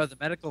it's on. No, the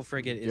medical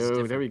frigate is Yo,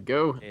 different. there we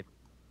go.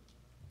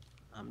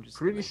 I'm just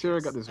Pretty gonna sure I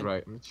guess. got this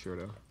right. I'm not sure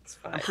though. It's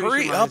fine. I'm pretty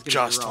Hurry sure mine up, is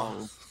gonna be Justin.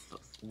 wrong, but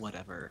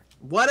whatever.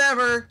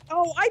 Whatever.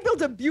 Oh, I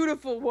built a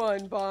beautiful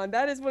one, Bond.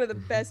 That is one of the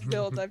best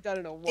builds I've done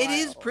in a while. It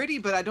is pretty,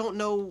 but I don't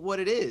know what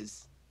it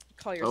is.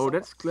 Call yourself. Oh,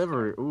 that's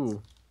clever.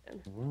 Ooh.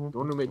 And- The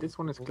one who made this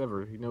one is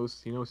clever. He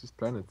knows his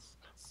planets.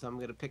 So I'm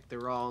gonna pick the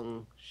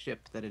wrong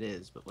ship that it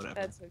is, but whatever.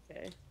 That's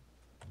okay.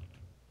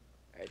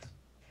 All right.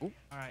 All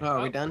right. Oh,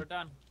 are we done? We're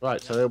done.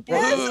 Right, so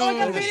Yes, oh, I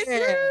got made it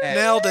through.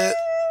 Nailed it.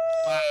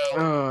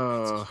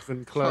 Oh,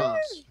 even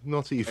close.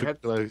 Not even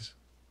had- close.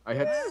 I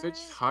had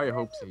such high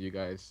hopes of you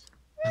guys.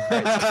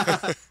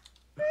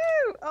 Woo!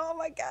 Oh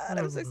my god,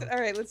 I'm so excited. All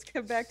right, let's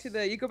come back to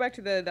the. You go back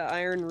to the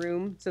iron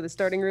room, so the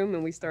starting room,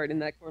 and we start in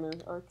that corner,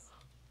 Arcs.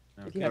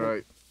 If you Okay.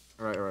 haven't-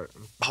 Alright. Alright.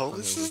 Oh,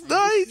 this is This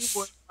nice. is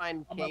where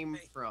mine came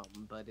from,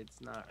 but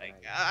it's not right.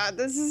 God,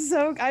 this is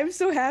so. I'm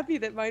so happy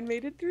that mine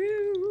made it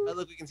through. Oh,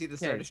 look, we can see the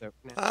Okay, starter so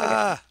now.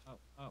 Ah,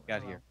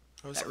 got here.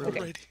 I was That room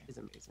already. is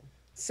amazing.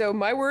 So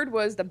my word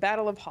was the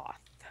Battle of Hoth,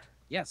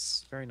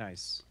 Yes, very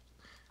nice.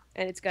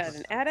 and it's got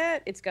an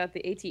AT-AT. It's got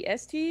the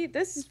AT-ST.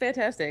 This is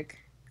fantastic.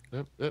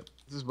 Yep. This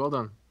is well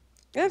done.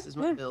 Yeah, This is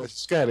my yeah. build. There's a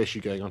scale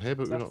issue going on here,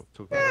 but we're not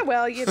talking Yeah, about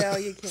well, you know,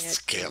 you can't.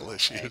 Scale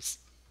issues.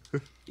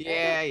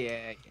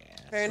 Yeah.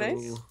 Very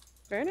nice. So-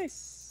 Very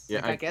nice.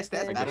 Yeah, I guess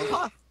that's I- Battle of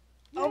Hoth.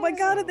 Oh my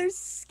god, and there's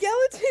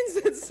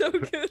skeletons. That's so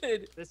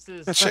good. This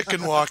is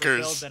Chicken the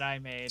walkers. build that I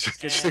made.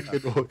 it. and,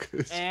 Chicken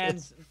walkers.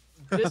 and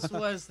this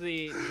was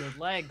the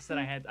legs that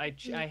I had.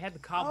 I had the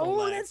cobble Oh,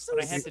 legs, that's so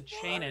but I had to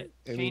change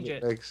Any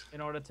it eggs? in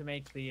order to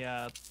make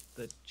the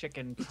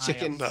chicken.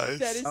 Chicken tie-up. Nice.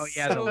 That is Oh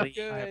yeah, so the lead.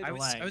 good. I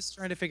was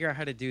trying to figure out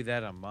how to do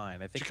that on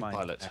mine. I think Chicken mine.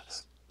 pilot.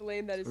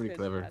 Blaine, that is Really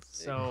clever.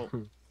 fantastic. So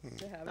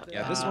to have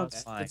Yeah, this that.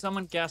 one's fine. did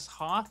someone guess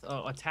Hoth?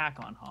 Oh, attack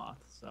on Hoth.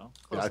 So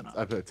close Yeah, enough.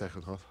 I put attack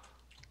on Hoth.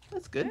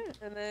 That's good.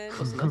 Yeah, and then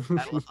Close enough.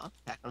 Battle of Hoth.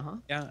 Attack on Hoth.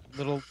 Yeah,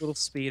 little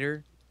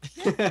speeder.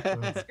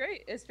 it's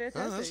great. It's Oh,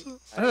 fantastic.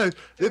 that's I don't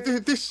know.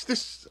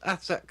 This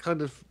AT-AT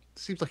kind of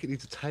seems like it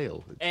needs a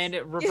tail. And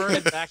it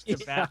reverted back to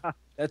Yeah, bat.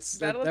 that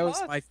Battle of was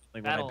Hoth. my feeling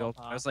when Battle I of built it.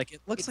 I Hoth. was like,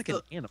 it looks It's like the-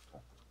 an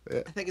animal.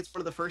 I think it's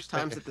one of the first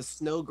times that the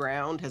snow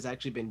ground has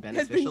actually been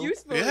Has been beneficial.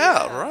 useful.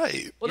 Yeah,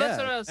 right. Well, that's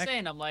Yeah, what I was ac-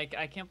 saying. I'm like,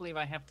 I can't believe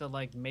I have to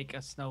like make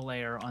a snow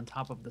layer on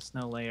top of the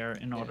snow layer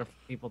in order for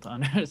people to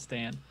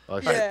understand.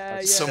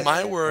 Yeah, So yeah.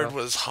 my word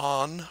was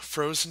Han,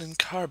 frozen in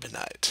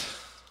carbonite.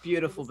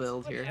 Beautiful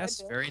build here.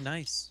 Yes, very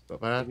nice.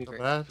 Not bad, Maybe not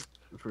very- bad.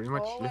 Pretty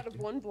much. All out of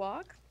one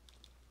block.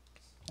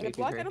 And a Maybe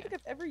block very I don't think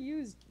I've ever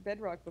used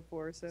Bedrock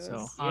before, so.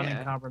 So Han Yeah.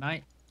 and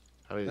carbonite.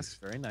 I mean, That's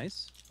very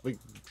nice.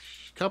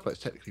 Carbonite's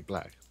technically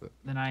black, but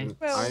Then I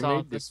Well- I saw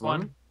made this this one.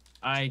 one.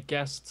 I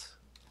guessed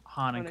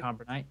Han and Han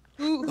carbonite.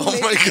 Who Oh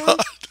made my this god.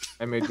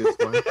 I made this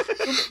one.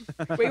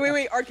 one?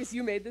 Wait, Arcus,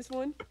 you made this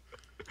one?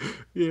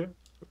 Yeah.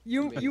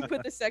 You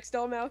put the sex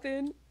doll mouth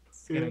in?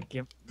 It's gonna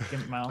give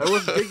mouth. I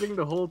was digging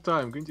the whole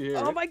time. Couldn't you hear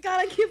Oh it? my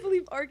god, I can't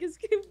believe Arcus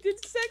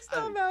did sex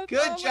doll mouth. Good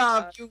Oh my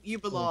job. God. You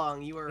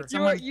belong. You are. It's You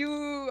are, Someone- you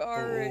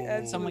are Oh.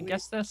 absolutely... Someone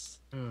guess this?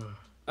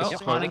 Oh,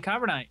 Yep. Haunted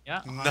Carbonite.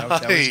 Yeah. That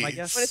was my Nice.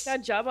 guess. When it's got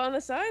Jabba on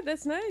the side,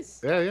 that's nice.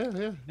 Yeah.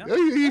 Yeah. Oh,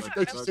 you even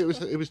noticed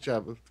it was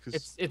Jabba.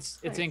 Because It's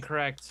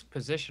incorrect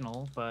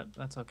positional, but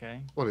that's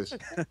okay. what is?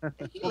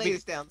 He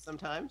lays down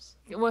sometimes.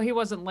 Well, he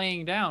wasn't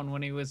laying down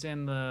when he was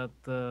in the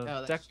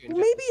that's deck. true. Well,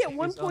 maybe at He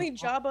one was on point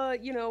top.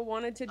 Jabba,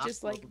 wanted to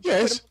just like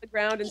Yes. put him on the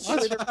ground and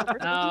slither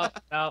over.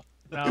 No.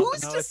 Who's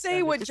to it's say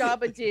not. what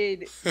Jabba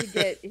did to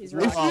get his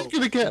If rock? you're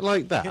gonna get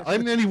like that,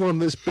 I'm the only one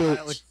that's built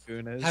Alec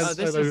Funes. has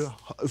this is-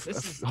 This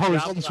is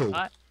horizontal Jabba the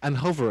Hutt. and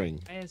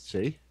hovering. Why is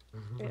See,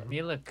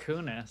 Mila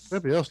Kunis?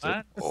 nobody else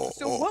did. What?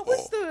 So what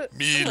was the?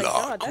 Mila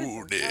oh my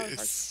God, that is Kunis.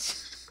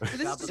 so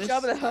this is This-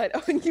 Jabba the Hutt.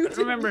 Oh, and you I don't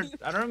remember.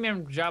 I don't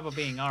remember Jabba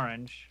being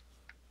orange.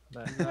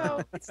 But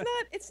No, it's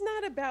not. It's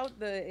not about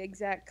the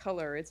exact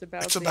color. It's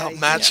about. It's the about idea.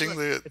 matching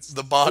It's-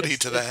 the body it's-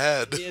 to the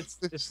head.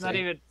 it's not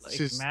even like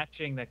just-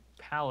 matching the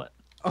palette.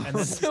 Oh, And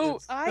then So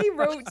I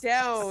wrote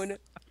down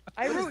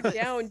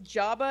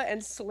Jabba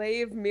and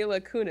slave Mila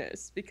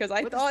Kunis because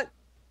I thought.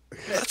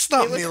 That's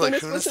not Mila Mila Kunis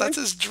Kunis, was that's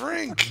his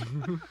drink.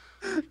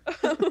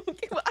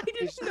 Okay, well, I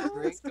didn't know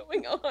what was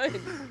going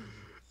on.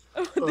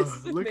 Oh, this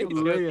is Look at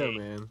amazing. Leia,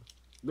 man.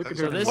 Look at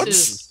So her. this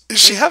emotions. Is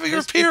she having her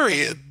this became-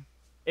 period?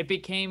 It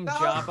became No.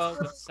 Jabba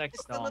with sex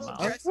It's the doll little mouth.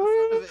 dress in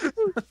front of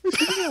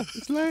it.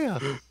 It's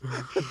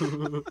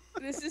Leia.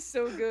 This is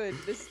so good.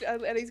 This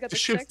and he's got The the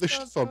shift, the sex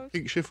doll chiffon, pose.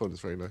 pink chiffon is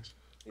very nice.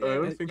 I Yeah.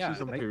 don't think Yeah,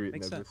 she's on make- period,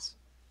 makes Nebris. sense.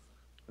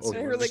 Oh,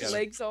 And her like Yeah.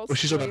 legs all Well,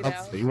 she's on a straight out.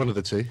 monthly, one of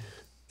the two.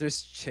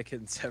 There's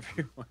chickens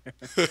everywhere. My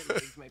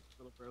legs might be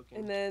a little broken.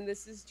 And then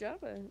this is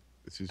Jabba.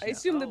 This is I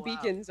assume the Oh, wow.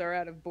 beacons are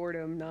out of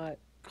boredom, not.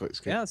 quite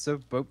scary. Yeah, so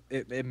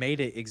it made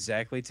it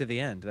exactly to the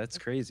end. That's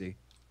crazy.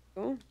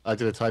 Oh. I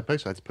did a typo,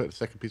 so I had to put a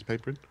second piece of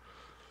paper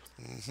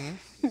in.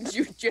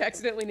 Did you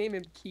accidentally name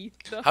him Keith?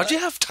 the How'd you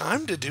Hutt? have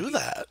time to do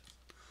that?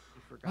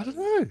 I don't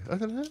know.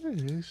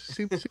 It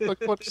seems like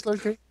quite a slow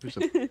game. or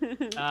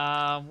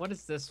something. What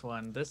is this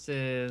one? This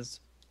is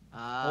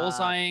Uh,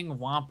 bullseyeing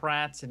womp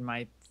rats in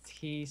my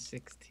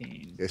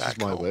T16. This Back is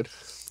my home. word.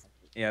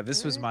 Yeah,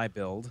 this was my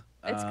build.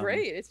 It's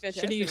great. It's Should have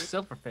fantastic. used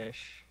silverfish.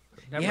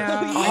 Never- Yeah,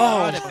 I Oh,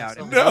 thought about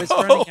it. But I was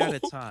running out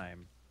of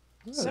time.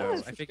 So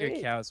that's I figured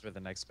great. cows were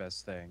the next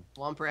best thing.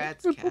 Womp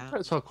rats, The cow.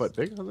 rats are quite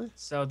big, aren't they?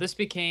 So this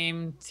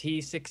became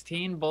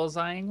T16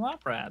 bullseyeing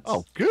womp rats.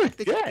 Oh, good.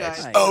 The good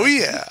Yes. guy. Oh,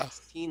 yeah.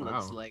 16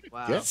 looks Wow. like,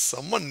 wow. Yeah.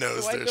 Someone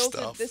knows So I their built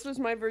stuff. This was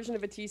my version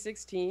of a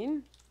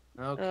T16.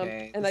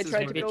 Okay. and this I is tried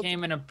It to what- build-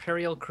 became an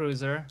Imperial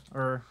cruiser,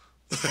 or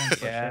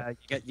Yeah,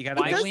 you got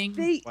Why Because wing?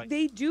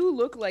 they do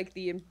look like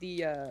the They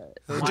do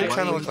Y-wing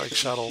kind of look like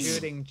shuttles.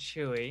 shooting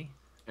Chewie.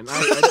 And It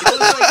looks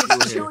like I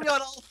it's did chewing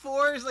on all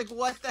fours. Like,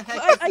 what the heck?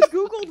 I is this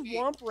googled movie?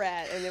 womp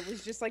rat and it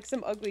was just like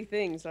some ugly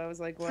thing. So I was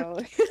like, well.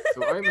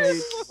 So I made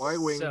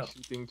Y-wing So-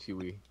 shooting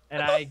Chewie.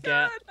 And Oh I get,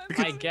 God,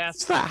 I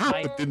guess That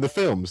happened in the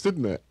films,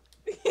 didn't it?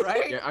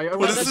 Right? Yeah, I What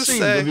What does that this scene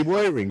say? with the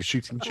wiring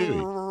shooting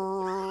Chewie?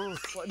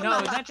 well, no,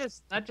 not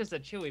just a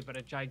Chewie, but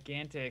a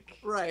gigantic,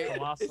 Right.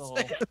 colossal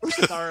It's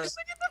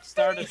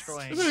star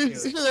destroying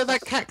Isn't Chewie. it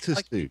that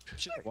cactus dude?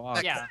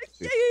 walk. Yeah.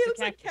 Yeah, it looks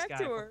like cactus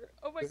guy. Cactor.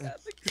 Oh my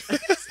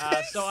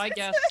god. So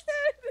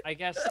I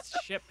guess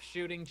ship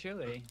shooting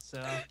Chewie. So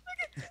I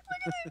can't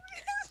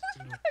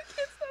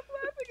stop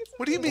laughing. It's so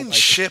What do you funny. mean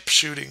ship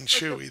shooting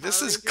Chewie?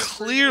 This is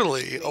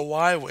clearly a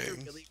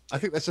Y-wing. I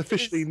think that's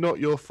officially not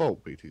your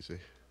fault, BTC.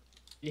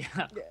 yeah.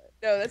 Yeah.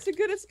 No, that's a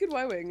good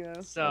Y-wing though.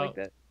 I So- like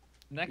that.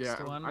 Next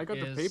Yeah, one I got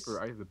is... the paper.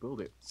 I had to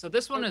build it. So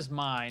this one is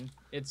mine.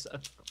 It's a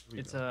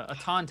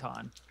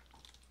tauntaun.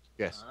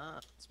 Yes. Ah,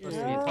 It's supposed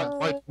to be a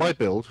tauntaun. My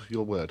build,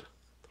 your word.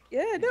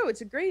 Yeah, no,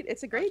 it's a great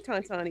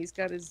tauntaun. He's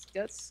got his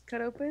guts cut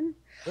open.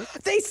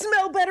 They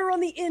smell better on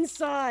the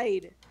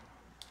inside.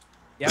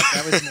 Yep,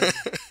 that was me.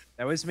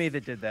 That was me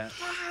that did that.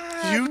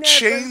 You Ned, I'm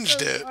changed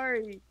so it.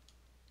 Sorry.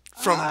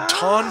 From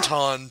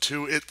Tauntaun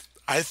to it,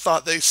 I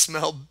thought they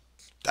smelled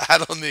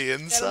bad on the That on the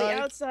inside.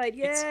 outside.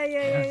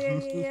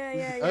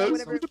 Yeah, Oh,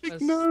 whatever. with a big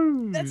That's-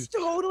 nose. That's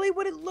totally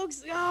what it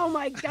looks. Oh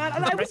my god!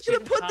 And I was gonna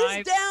put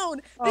this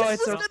down. Oh, This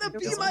it's was okay. gonna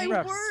be It's my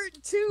okay. word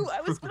too. I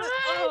was gonna.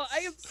 Oh, I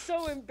am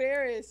so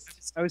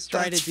embarrassed. I was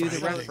trying That's to do the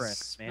frightening.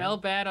 reference, man. Smell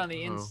bad on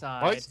the Uh-oh. Why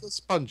inside, is the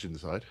sponge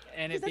inside?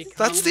 and it That's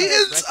becomes the a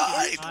wretched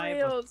inside. hive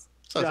of- Trails.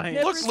 So, Giant-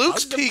 Never Look,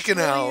 Luke's seen a peeking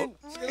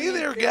out. brilliant Hey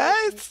there, build, and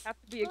you guys. have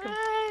to be a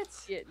complete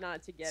idiot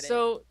not to get it.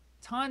 So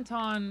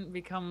Tauntaun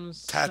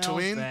becomes smells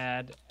Tatooine?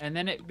 bad, and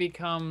then it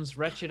becomes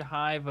wretched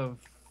hive of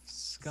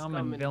scum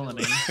and and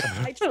villainy.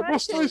 I tried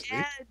What's to those?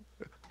 add.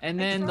 And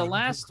then the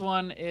last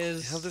one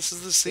is Yeah, this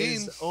is the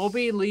scene. is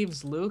Obi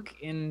leaves Luke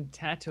in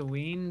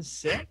Tatooine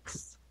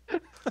 6.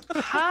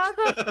 How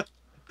the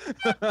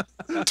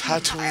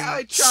Tatooine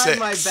I tried 6.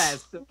 my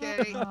best.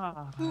 Okay.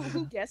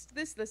 Who guessed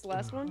this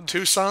last one?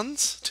 Two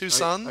sons? Two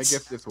sons? I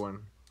guess this one.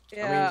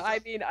 Yeah,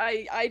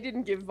 I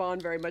didn't give Vaughn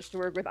very much to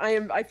work with.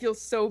 I feel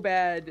so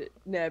bad,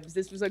 Nebs.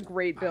 This was a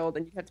great build,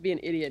 and you have to be an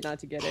idiot not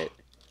to get it.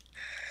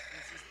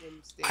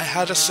 I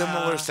had a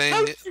similar How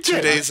thing did you 2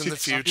 get days that in the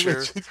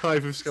future.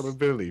 type of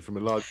scalability from a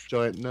large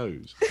giant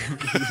nose?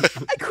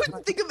 I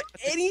couldn't think of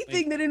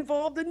anything that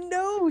involved a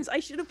nose. I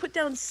should have put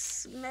down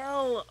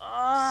smell.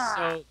 Ah.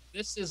 So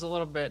this is a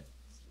little bit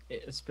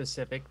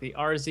specific. The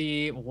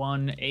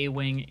RZ-1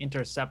 A-wing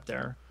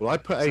interceptor. Well, I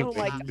put Oh A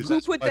my, because who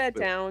that's put what I that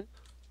down?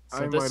 So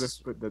I this- might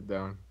have put that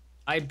down.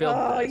 I built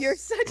Oh, this. you're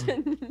such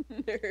a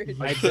nerd.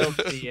 I built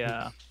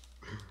the.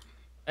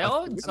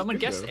 Oh, That's someone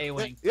good, guessed though.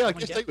 A-wing. Yeah, I Someone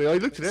guessed guessed- A-wing. I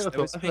looked at it. I It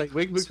was thought, me.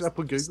 A-wing. Looked it up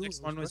on This Google.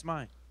 next one was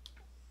mine.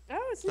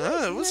 Oh, it's Oh,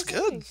 nice. it was nice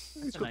good. It's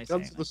That's a got nice guns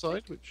A-wing. to the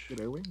side, which Good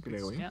A-wing,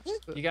 good A-wing. Yeah.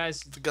 You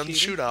guys. The gun cheating?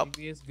 shoot up.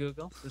 You use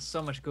Google. There's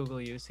so much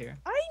Google use here.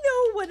 I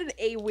know what an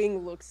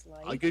A-wing looks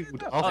like. I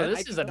googled. Oh, Oh,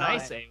 this is a did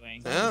nice not.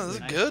 A-wing. Yeah, This this is is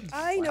nice. good.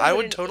 I know. I what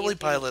would an totally A-wing-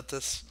 pilot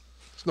this.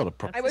 it's not a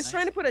problem. I was Nice.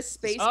 trying to put a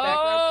space background.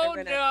 Oh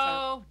but I ran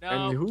out of time.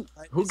 no!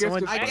 And who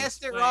Someone- guessed I this one?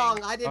 guessed it wrong.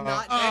 I did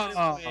not guess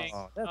Oh,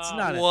 X-wing. that's Oh,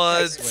 not an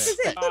what? X-wing. Because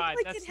it looked God,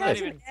 like that's it not has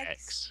even an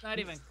X. Not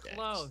even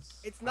close.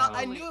 It's not.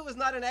 I Holy- knew it was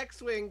not an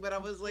X-wing, but I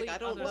was like, I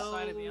don't Complete other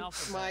side of the know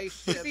alphabet. my To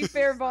ship. be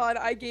fair, Vaughn,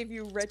 I gave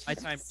you wretched. My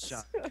time is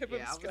shot. Yeah,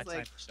 I was My like,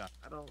 time is shot.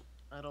 I don't.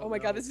 Oh my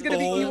god, this is know. gonna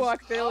be Oh.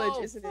 Ewok Village,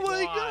 Oh, isn't Oh it?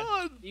 my God.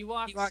 god!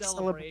 Ewok Ewok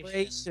celebration.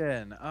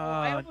 celebration. Oh,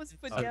 I Oh, almost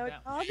put Oh, down.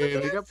 that- Oh, Yeah,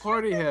 look they at got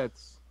party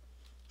hats.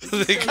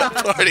 They got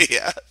party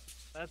hat.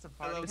 That's a I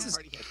party. love hat. this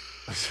party hat.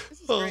 this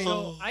is great.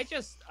 Oh.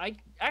 I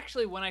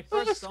actually when I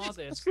Oh, first saw that's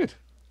this, good.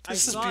 I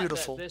This is thought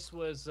beautiful. that this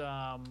was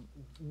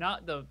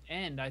not the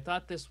end. I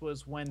thought this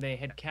was when they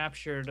had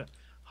captured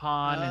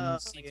Han Oh,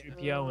 and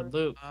C-3PO and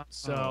Luke.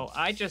 So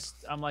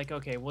I'm like,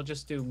 okay, we'll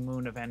just do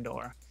Moon of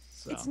Endor.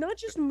 So. It's not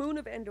just Moon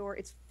of Endor,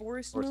 it's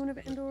Forest Moon of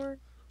Endor.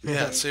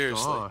 Yeah,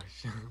 seriously. Gosh.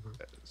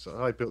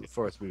 So I built the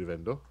forest moon of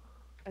Endor.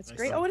 That's Nice.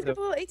 great. Oh, and it's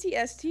got a little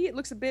ATST. It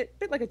looks a bit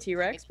like a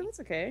T-Rex, but that's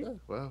okay. Yeah,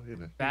 well, you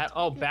know.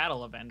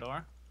 Battle of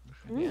Endor.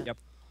 Mm.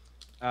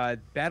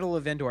 Battle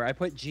of Endor. I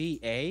put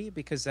GA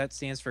because that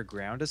stands for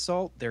ground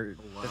assault.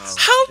 That's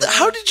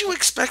How did you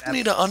expect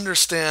me to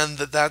understand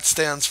that that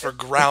stands for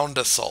ground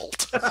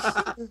assault?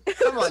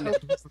 Come on. now.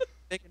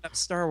 big enough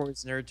Star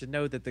Wars nerd to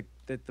know that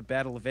the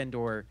Battle of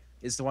Endor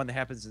is the one that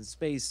happens in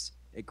space.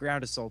 A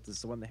ground assault is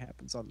the one that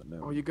happens on the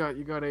moon. Oh, you got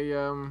a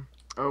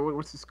oh,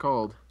 what's this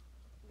called?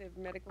 The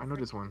medical I know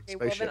this one. Okay,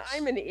 well then Spaceships.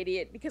 I'm an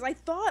idiot because I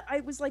thought I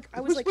was like,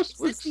 What's- is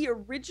this the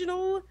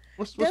original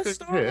What's Death going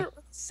Star? on here?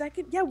 Or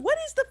second? Yeah. What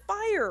is the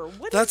fire?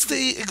 What That's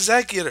is the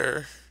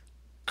Executor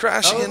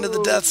crashing into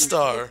the Death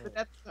Star. It's the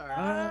Death Star.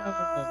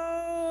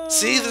 Oh,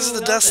 See, this is the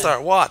no, Death that-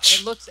 Star.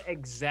 Watch. It looks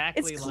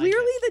exactly It's like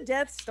clearly it. the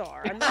Death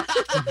Star. I'm not,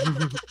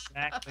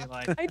 Exactly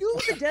like I knew it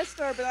was the Death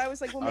Star, but I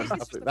was like, well, maybe it's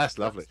just the That's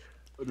lovely.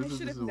 I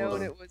should have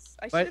known it was.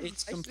 I But should have.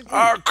 it's I should complete.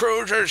 have. Our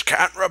cruisers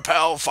can't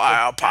repel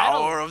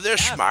firepower of this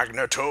Yavin.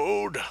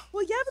 magnitude.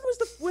 Well,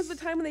 Yavin was the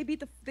time when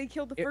they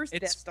killed the first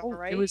Death Star,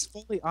 right? It was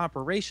fully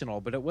operational,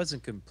 but it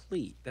wasn't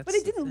complete. That's But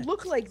it the didn't thing.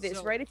 look like this,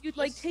 So, right? If you'd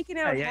like just- taken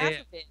out yeah, half yeah.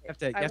 of it, You have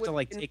to I like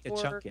would've been take a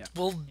for- chunk out.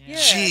 Well, Yeah,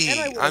 gee, and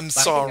I would've- I'm I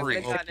sorry.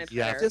 would've gotten it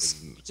Yeah. better.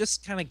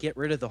 Just kind of get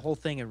rid of the whole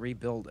thing and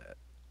rebuild it.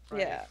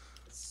 Yeah.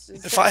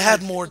 If I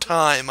had more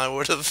time, I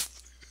would have.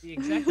 the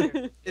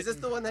Executor. Is this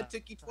the one that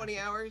took you 20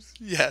 hours?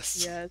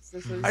 Yes. Yes,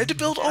 this was. I had to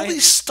build all I these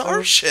am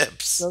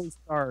starships. So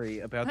sorry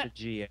about the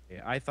GA.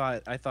 I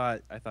thought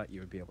you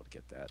would be able to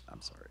get that. I'm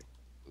sorry.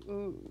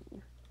 Ooh.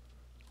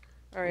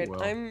 All right,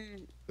 well.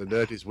 I'm. The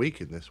nerd is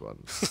weak in this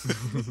one.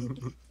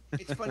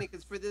 It's funny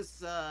because for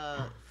this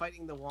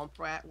fighting the Womp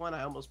Rat one,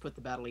 I almost put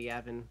the Battle of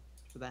Yavin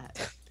for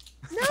that.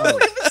 No,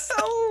 it was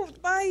so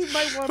my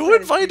one. Who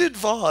invited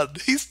Vaughn?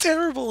 He's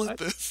terrible at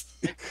this.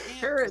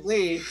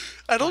 Apparently,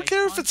 I don't My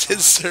care if it's his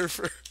tauntaun.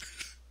 server.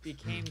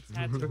 Became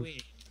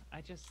Tatooine. I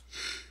just.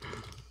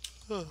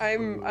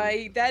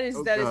 That is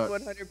Oh, that is God.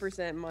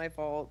 100% my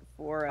fault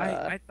for.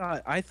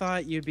 I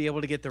thought you'd be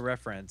able to get the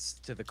reference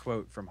to the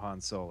quote from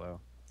Han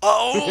Solo.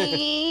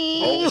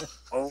 Oh!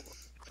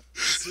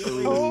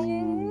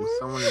 Ooh,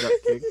 someone got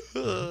kicked.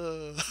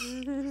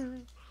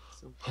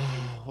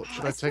 What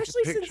should I take a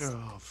Especially picture since-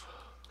 of?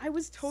 I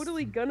was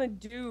totally gonna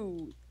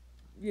do,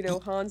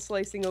 Han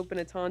slicing open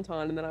a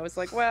tauntaun, and then I was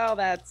like, well,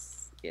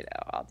 that's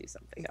I'll do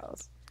something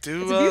else.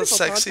 Do It's a beautiful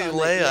sexy tauntaun that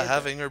you Leia made.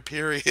 having her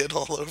period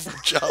all over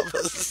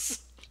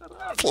Jabba's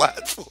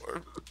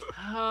platform.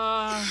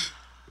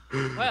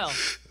 Well,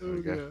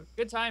 Okay.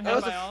 good time That had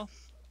was by all.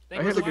 I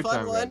Thank had it was you a good so much. fun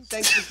time, one. guys.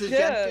 Thanks for the Yeah.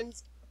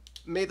 suggestions.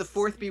 May the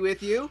fourth be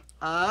with you.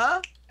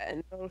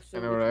 And also, I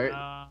know,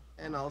 right?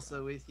 And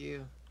also with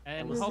you.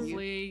 And we'll see you.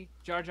 hopefully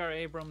Jar Jar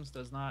Abrams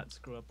does not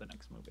screw up the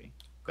next movie.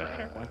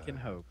 One can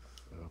hope.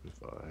 I'll be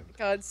fine.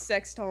 God,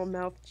 sex doll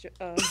mouth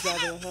Jabba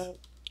the Hutt.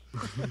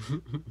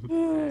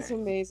 Oh, it's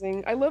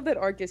amazing. I love that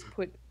Arcus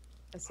put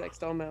a sex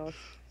doll mouth.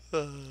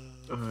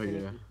 Oh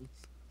yeah.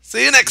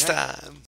 See you next time.